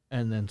together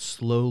and then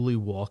slowly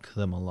walk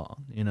them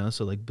along,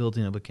 so like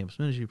building up a campus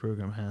ministry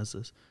program has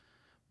this,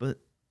 but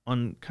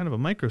on kind of a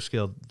micro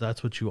scale,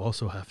 that's what you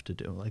also have to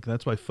do. Like,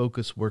 that's why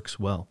Focus works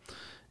well,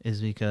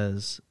 is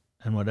because,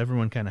 and what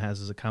everyone kind of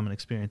has as a common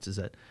experience, is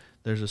that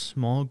there's a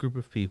small group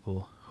of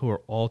people who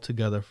are all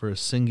together for a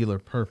singular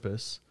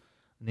purpose,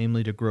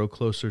 namely to grow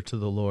closer to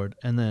the Lord.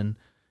 And then,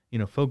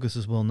 Focus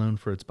is well known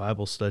for its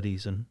Bible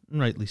studies, and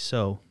rightly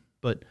so,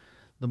 but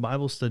the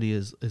Bible study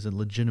is a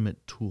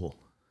legitimate tool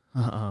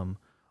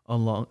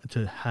along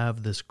to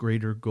have this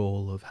greater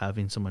goal of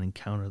having someone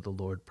encounter the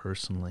Lord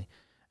personally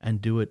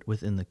and do it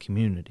within the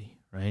community,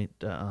 right?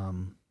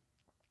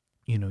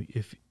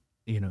 If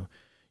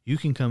you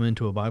can come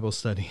into a Bible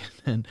study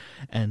and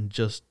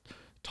just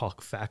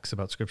talk facts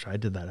about Scripture. I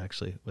did that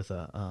actually with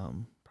a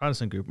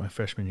Protestant group my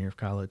freshman year of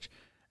college,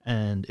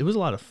 and it was a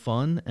lot of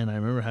fun. And I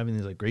remember having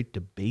these like great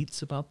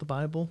debates about the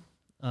Bible.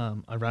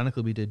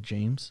 Ironically, we did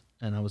James,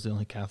 and I was the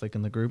only Catholic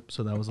in the group,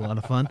 so that was a lot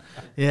of fun.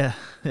 Yeah,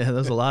 there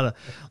was a lot of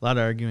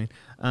arguing.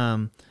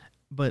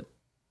 But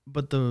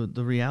the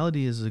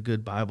reality is, a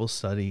good Bible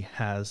study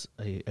has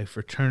a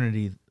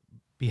fraternity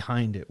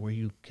behind it where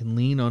you can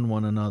lean on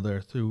one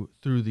another through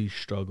these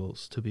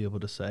struggles to be able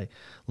to say,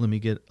 let me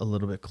get a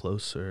little bit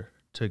closer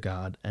to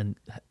God, and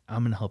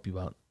I'm going to help you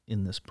out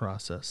in this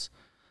process.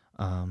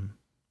 We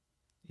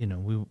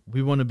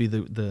want to be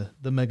the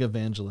mega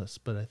evangelists,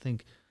 but I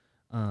think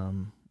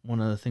one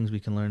of the things we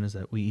can learn is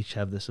that we each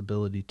have this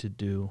ability to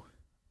do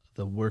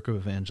the work of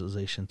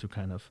evangelization through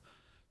kind of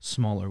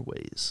smaller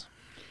ways.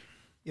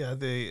 Yeah,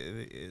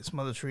 it's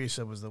Mother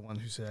Teresa was the one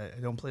who said,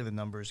 I don't play the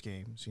numbers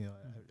games.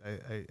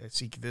 I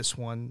seek this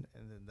one,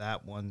 and then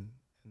that one,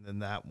 and then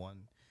that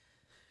one.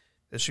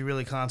 That she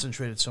really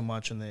concentrated so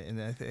much on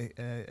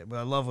what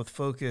I love with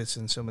Focus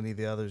and so many of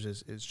the others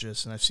is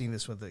just, and I've seen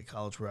this with the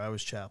college where I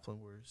was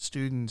chaplain, where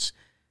students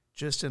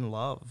just in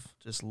love,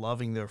 just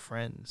loving their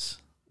friends,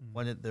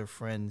 wanted their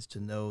friends to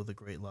know the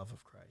great love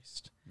of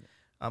Christ.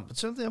 Yeah. But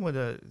something I want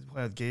to point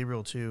out,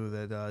 Gabriel, too,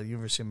 that the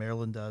University of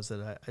Maryland does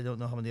that I don't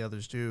know how many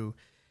others do,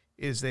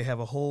 is they have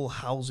a whole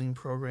housing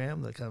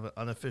program, the kind of an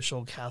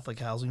unofficial Catholic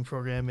housing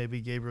program.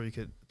 Maybe, Gabriel, you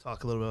could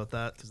talk a little bit about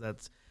that, because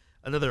that's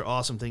another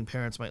awesome thing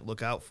parents might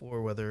look out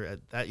for, whether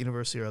at that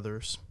university or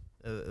others.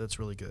 That's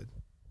really good.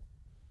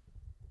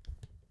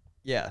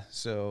 Yeah,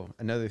 so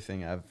another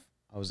thing I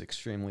was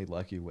extremely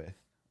lucky with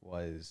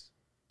was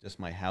just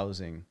my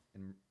housing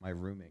and my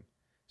rooming.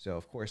 So,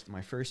 of course,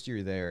 my first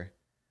year there,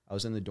 I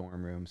was in the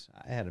dorm rooms.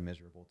 I had a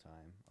miserable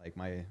time. Like,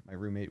 my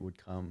roommate would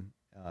come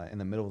in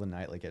the middle of the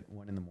night, like at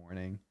 1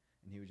 a.m,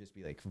 and he would just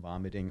be like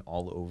vomiting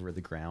all over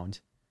the ground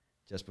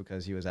just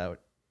because he was out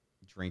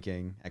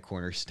drinking at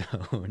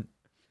Cornerstone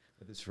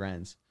with his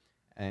friends.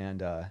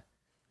 And I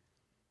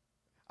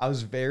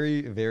was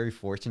very, very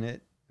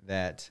fortunate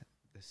that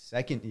the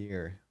second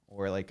year,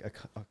 or like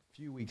a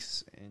few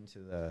weeks into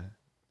the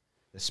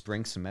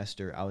spring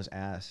semester, I was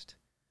asked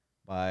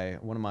by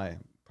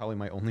probably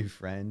my only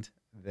friend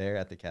there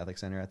at the Catholic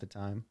Center at the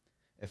time,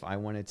 if I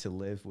wanted to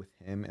live with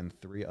him and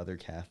 3 other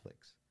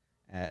Catholics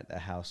at a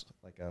house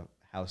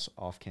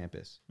off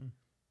campus.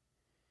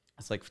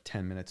 It's like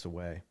 10 minutes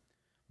away.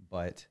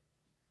 But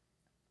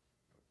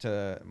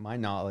to my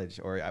knowledge,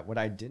 or what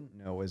I didn't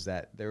know, was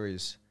that there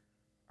is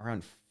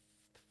around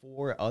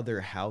 4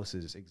 other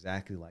houses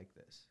exactly like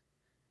this.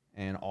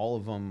 And all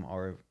of them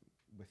are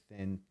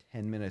within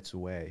 10 minutes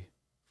away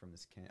from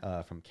this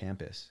from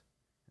campus.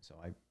 So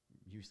I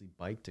usually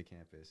bike to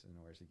campus in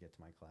order to get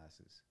to my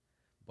classes.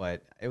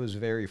 But it was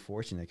very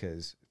fortunate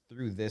because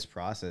through this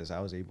process, I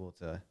was able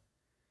to,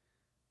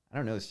 I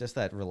don't know, it's just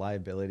that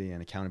reliability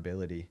and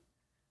accountability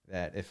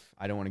that if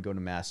I don't want to go to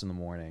Mass in the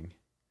morning,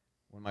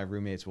 one of my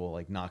roommates will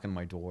like knock on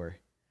my door,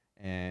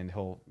 and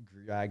he'll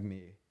drag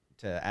me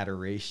to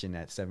adoration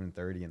at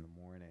 7:30 in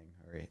the morning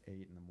or 8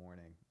 in the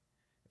morning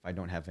if I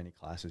don't have any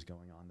classes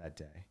going on that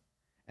day.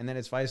 And then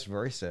it's vice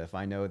versa. If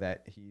I know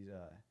that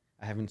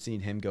I haven't seen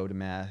him go to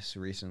mass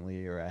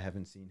recently, or I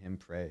haven't seen him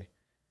pray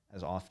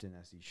as often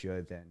as he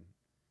should, then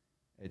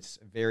it's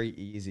very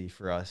easy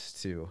for us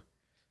to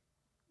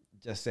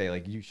just say,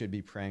 like, you should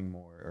be praying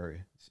more,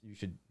 or you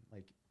should,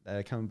 like, that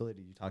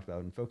accountability you talked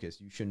about in Focus,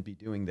 you shouldn't be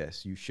doing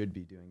this. You should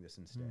be doing this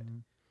instead. Mm-hmm.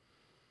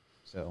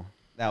 So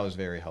that was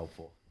very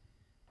helpful.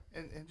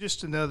 And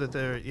just to know that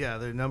their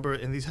number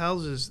in these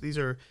houses, these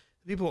are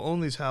people who own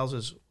these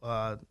houses.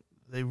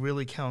 They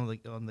really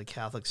count on the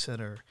Catholic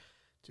Center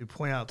to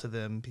point out to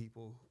them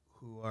people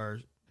who are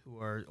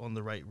on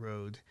the right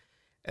road.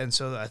 And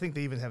so I think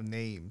they even have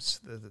names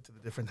to the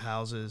different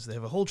houses. They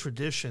have a whole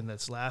tradition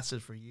that's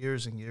lasted for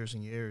years and years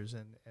and years.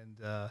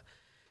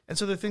 And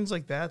so there are things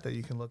like that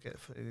you can look at.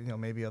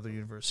 Maybe other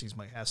universities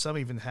might have. Some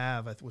even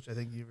have, which I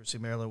think University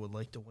of Maryland would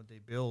like to one day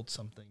build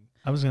something.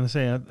 I was going to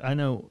say, I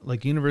know,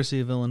 like,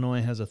 University of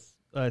Illinois has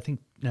I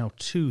think now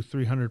 2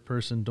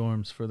 300-person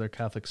dorms for their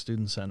Catholic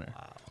Student Center.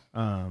 Wow.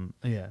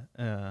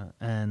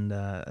 And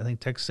I think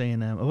Texas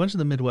A&M, a bunch of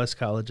the Midwest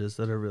colleges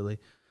that are really,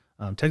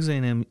 Texas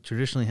A&M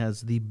traditionally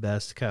has the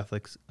best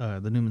Catholics,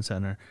 the Newman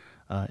Center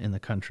in the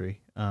country,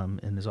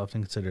 and is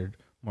often considered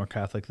more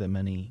Catholic than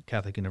many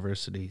Catholic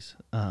universities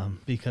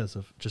because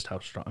of just how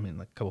strong. I mean,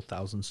 like a couple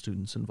thousand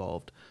students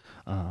involved,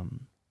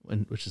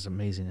 which is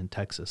amazing in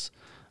Texas.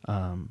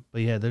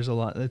 But yeah, there's a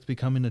lot. It's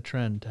becoming a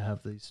trend to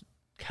have these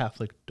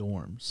Catholic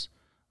dorms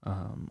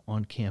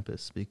on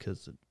campus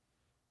because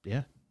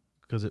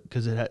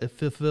it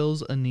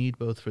fulfills a need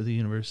both for the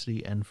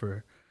university and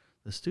for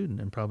the student,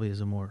 and probably is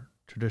a more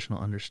traditional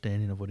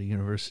understanding of what a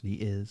university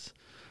is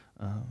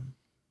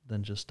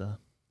than just a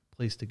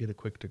place to get a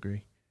quick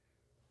degree.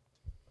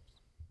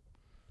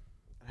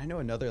 I know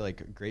another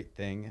like great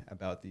thing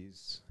about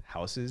these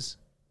houses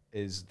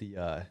is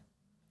the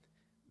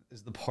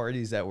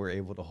parties that we're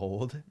able to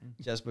hold,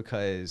 just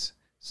because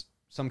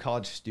some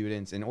college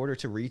students, in order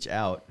to reach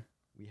out,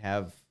 we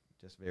have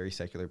just very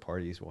secular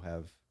parties. We'll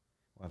have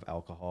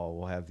alcohol,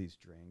 we'll have these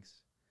drinks,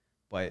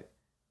 but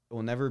it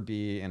will never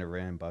be in a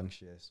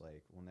rambunctious,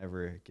 like, we'll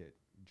never get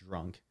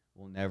drunk,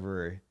 we'll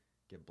never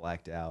get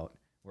blacked out.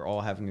 We're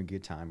all having a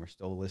good time. We're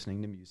still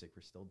listening to music,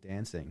 we're still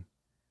dancing,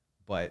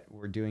 but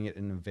we're doing it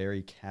in a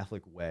very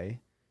Catholic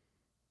way.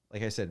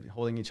 Like I said,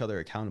 holding each other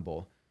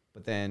accountable,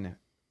 but then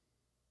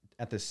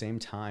at the same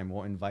time,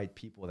 we'll invite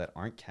people that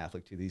aren't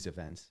Catholic to these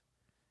events.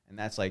 And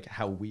that's like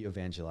how we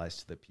evangelize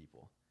to the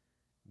people.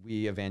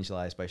 We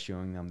evangelize by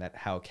showing them that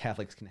how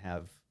Catholics can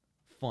have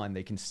fun.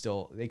 They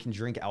can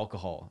drink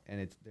alcohol,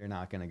 and they're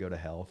not going to go to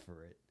hell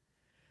for it.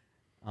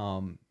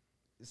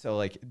 So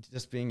like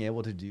just being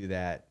able to do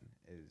that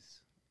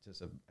is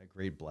just a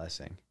great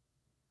blessing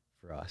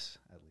for us,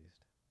 at least.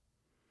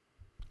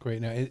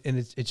 Great. Now, and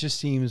it just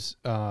seems,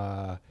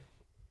 I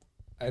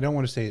don't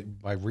want to say it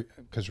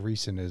because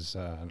recent is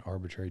an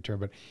arbitrary term,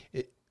 but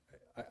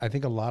I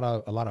think a lot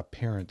of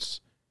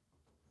parents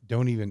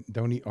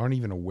aren't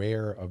even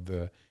aware of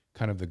the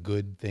kind of the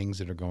good things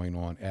that are going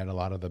on at a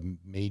lot of the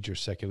major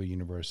secular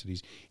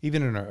universities,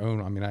 even in our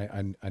own. I mean, I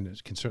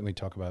can certainly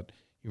talk about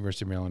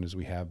University of Maryland, as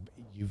we have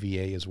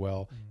UVA as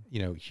well.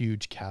 Mm-hmm.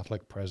 Huge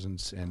Catholic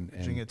presence and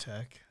Virginia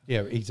Tech.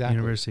 Yeah, exactly.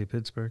 University of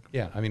Pittsburgh.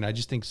 Yeah, I mean, I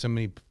just think so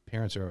many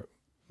parents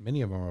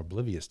many of them are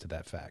oblivious to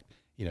that fact.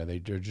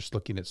 They're just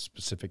looking at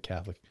specific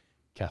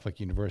Catholic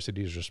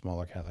universities or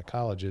smaller Catholic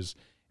colleges,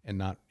 and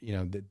not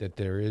that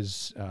there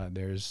is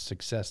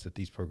success that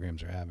these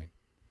programs are having.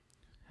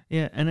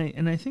 Yeah,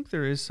 and I think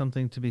there is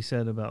something to be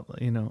said about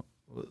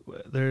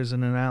there's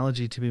an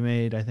analogy to be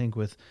made, I think,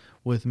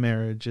 with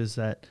marriage, is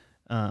that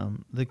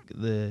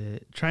the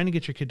trying to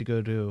get your kid to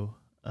go to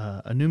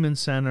a Newman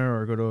Center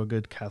or go to a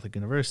good Catholic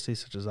university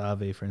such as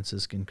Ave,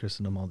 Franciscan,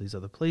 Christendom, all these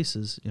other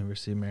places,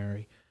 University of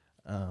Mary,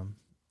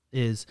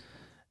 is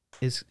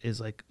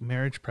like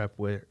marriage prep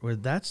where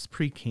that's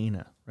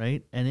pre-Cana,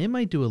 right? And it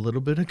might do a little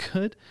bit of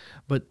good,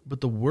 but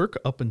the work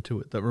up into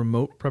it, the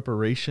remote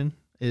preparation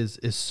is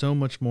so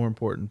much more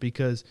important,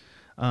 because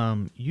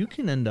you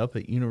can end up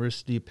at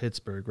University of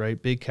Pittsburgh,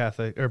 right? Big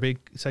Catholic or big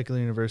secular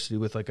university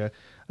with like a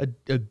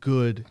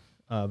good,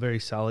 very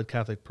solid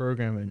Catholic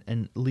program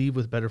and leave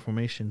with better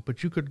formation.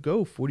 But you could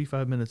go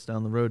 45 minutes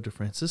down the road to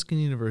Franciscan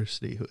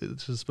University,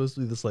 which is supposed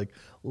to be this like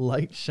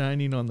light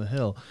shining on the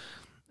hill.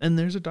 And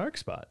there's a dark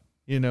spot,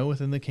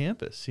 within the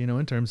campus,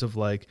 in terms of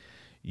like,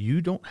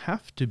 you don't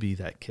have to be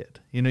that kid,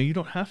 you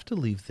don't have to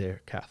leave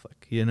there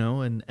Catholic,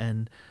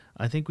 and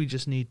I think we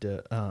just need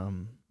to,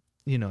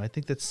 I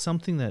think that's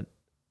something that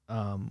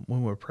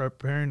when we're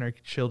preparing our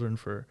children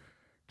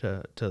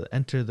to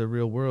enter the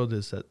real world,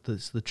 is that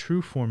the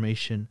true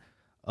formation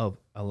of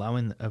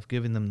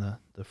giving them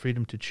the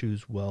freedom to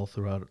choose well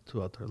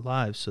throughout their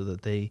lives, so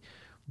that they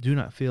do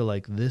not feel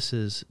like this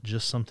is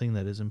just something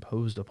that is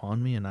imposed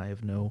upon me and I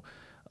have no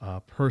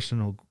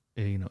personal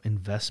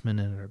investment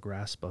in it or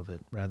grasp of it.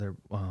 Rather,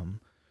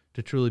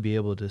 to truly be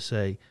able to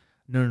say,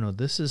 No.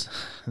 This is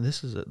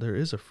there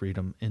is a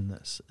freedom in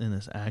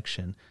this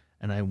action,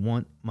 and I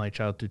want my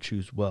child to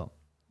choose well,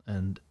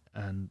 and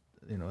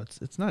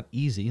it's not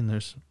easy, and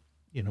there's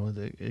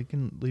it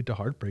can lead to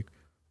heartbreak.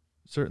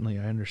 Certainly,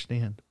 I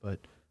understand, but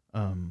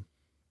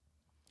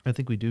I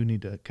think we do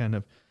need to kind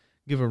of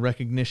give a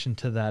recognition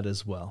to that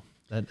as well.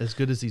 That as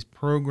good as these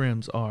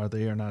programs are,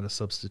 they are not a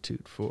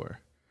substitute for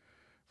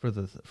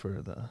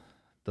the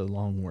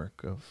long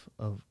work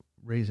of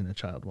raising a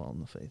child well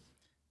in the faith.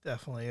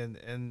 Definitely,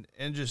 and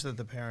just that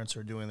the parents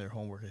are doing their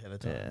homework ahead of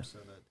time, Yeah. so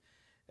that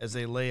as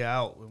they lay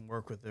out and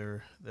work with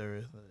their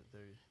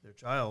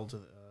child,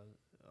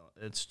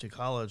 it's to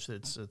college.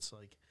 It's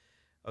like,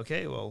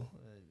 okay, well,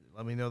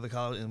 let me know the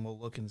college, and we'll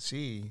look and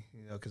see,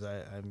 because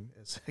I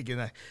think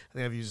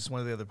I've used this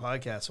one of the other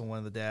podcasts, and one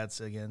of the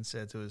dads again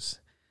said to his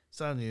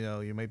son,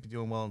 you might be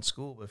doing well in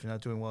school, but if you're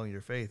not doing well in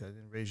your faith, I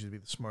didn't raise you to be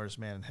the smartest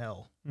man in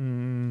hell.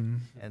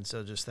 And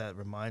so just that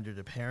reminder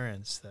to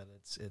parents that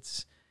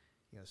it's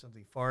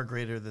something far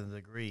greater than the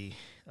degree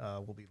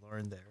will be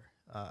learned there,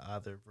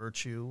 either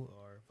virtue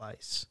or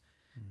vice.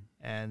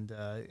 And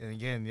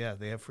again,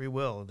 they have free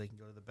will. They can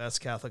go to the best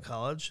Catholic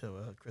college,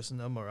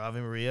 Christendom or Ave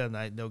Maria. And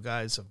I know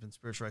guys, I've been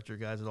spiritual rector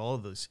guys at all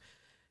of those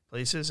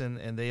places, and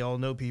they all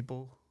know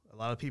people. A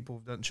lot of people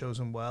have done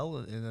chosen well,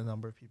 and a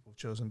number of people have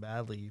chosen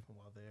badly even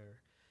while there.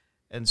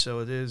 And so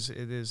it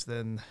is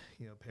then,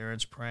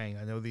 parents praying.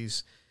 I know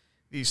these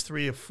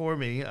three for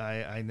me,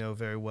 I know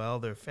very well.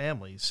 They're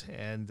families,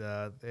 and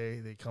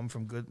they come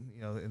from good,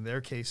 in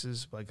their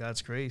cases, by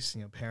God's grace,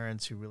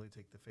 parents who really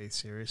take the faith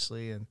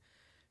seriously and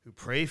who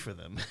pray for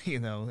them,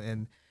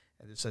 and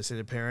as I say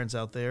to parents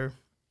out there,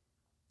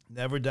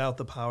 never doubt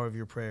the power of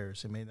your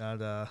prayers. It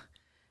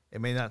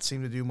may not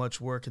seem to do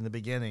much work in the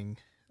beginning,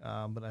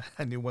 but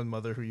I knew one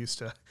mother who used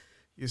to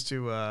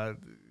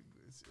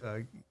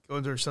go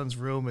into her son's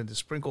room and to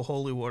sprinkle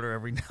holy water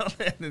every now and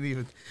then, and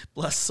even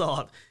bless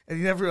salt. And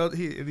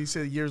he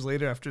said years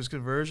later after his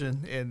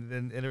conversion and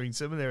then entering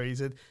seminary,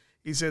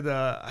 he said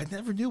I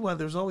never knew why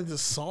there was always this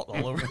salt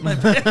all over my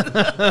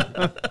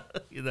bed.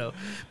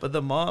 But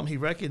the mom, he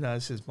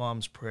recognized his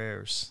mom's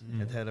prayers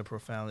had a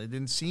profound. It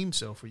didn't seem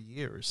so for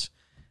years.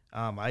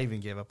 I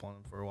even gave up on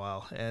him for a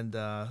while, but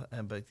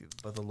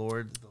the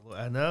Lord,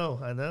 I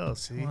know.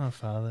 See, Come on,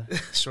 Father.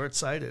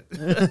 Short-sighted.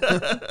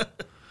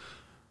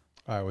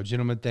 All right, well,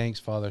 gentlemen, thanks.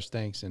 Fathers,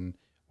 thanks, and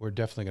we're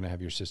definitely going to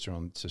have your sister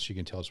on so she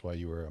can tell us why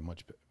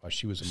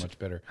she was a much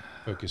better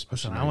focused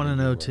Listen, person. I want to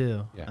know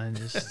too. Yeah. I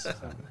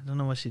don't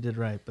know what she did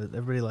right, but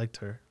everybody liked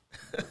her.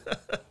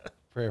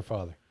 Prayer,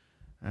 Father.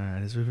 All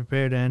right, as we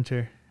prepare to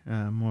enter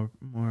more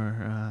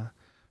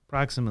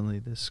proximately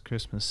this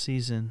Christmas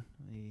season,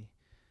 we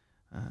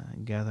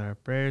gather our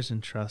prayers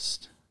and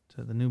trust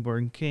to the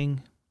newborn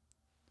King.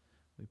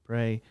 We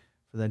pray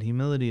for that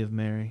humility of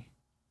Mary,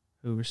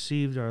 who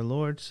received our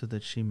Lord so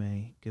that she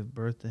may give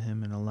birth to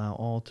him and allow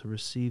all to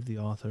receive the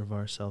author of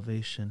our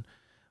salvation.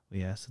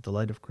 We ask that the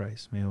light of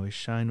Christ may always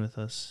shine with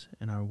us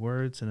in our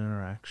words and in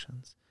our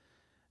actions.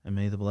 And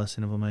may the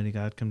blessing of Almighty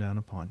God come down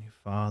upon you,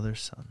 Father,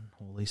 Son,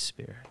 Holy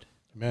Spirit.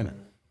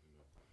 Amen.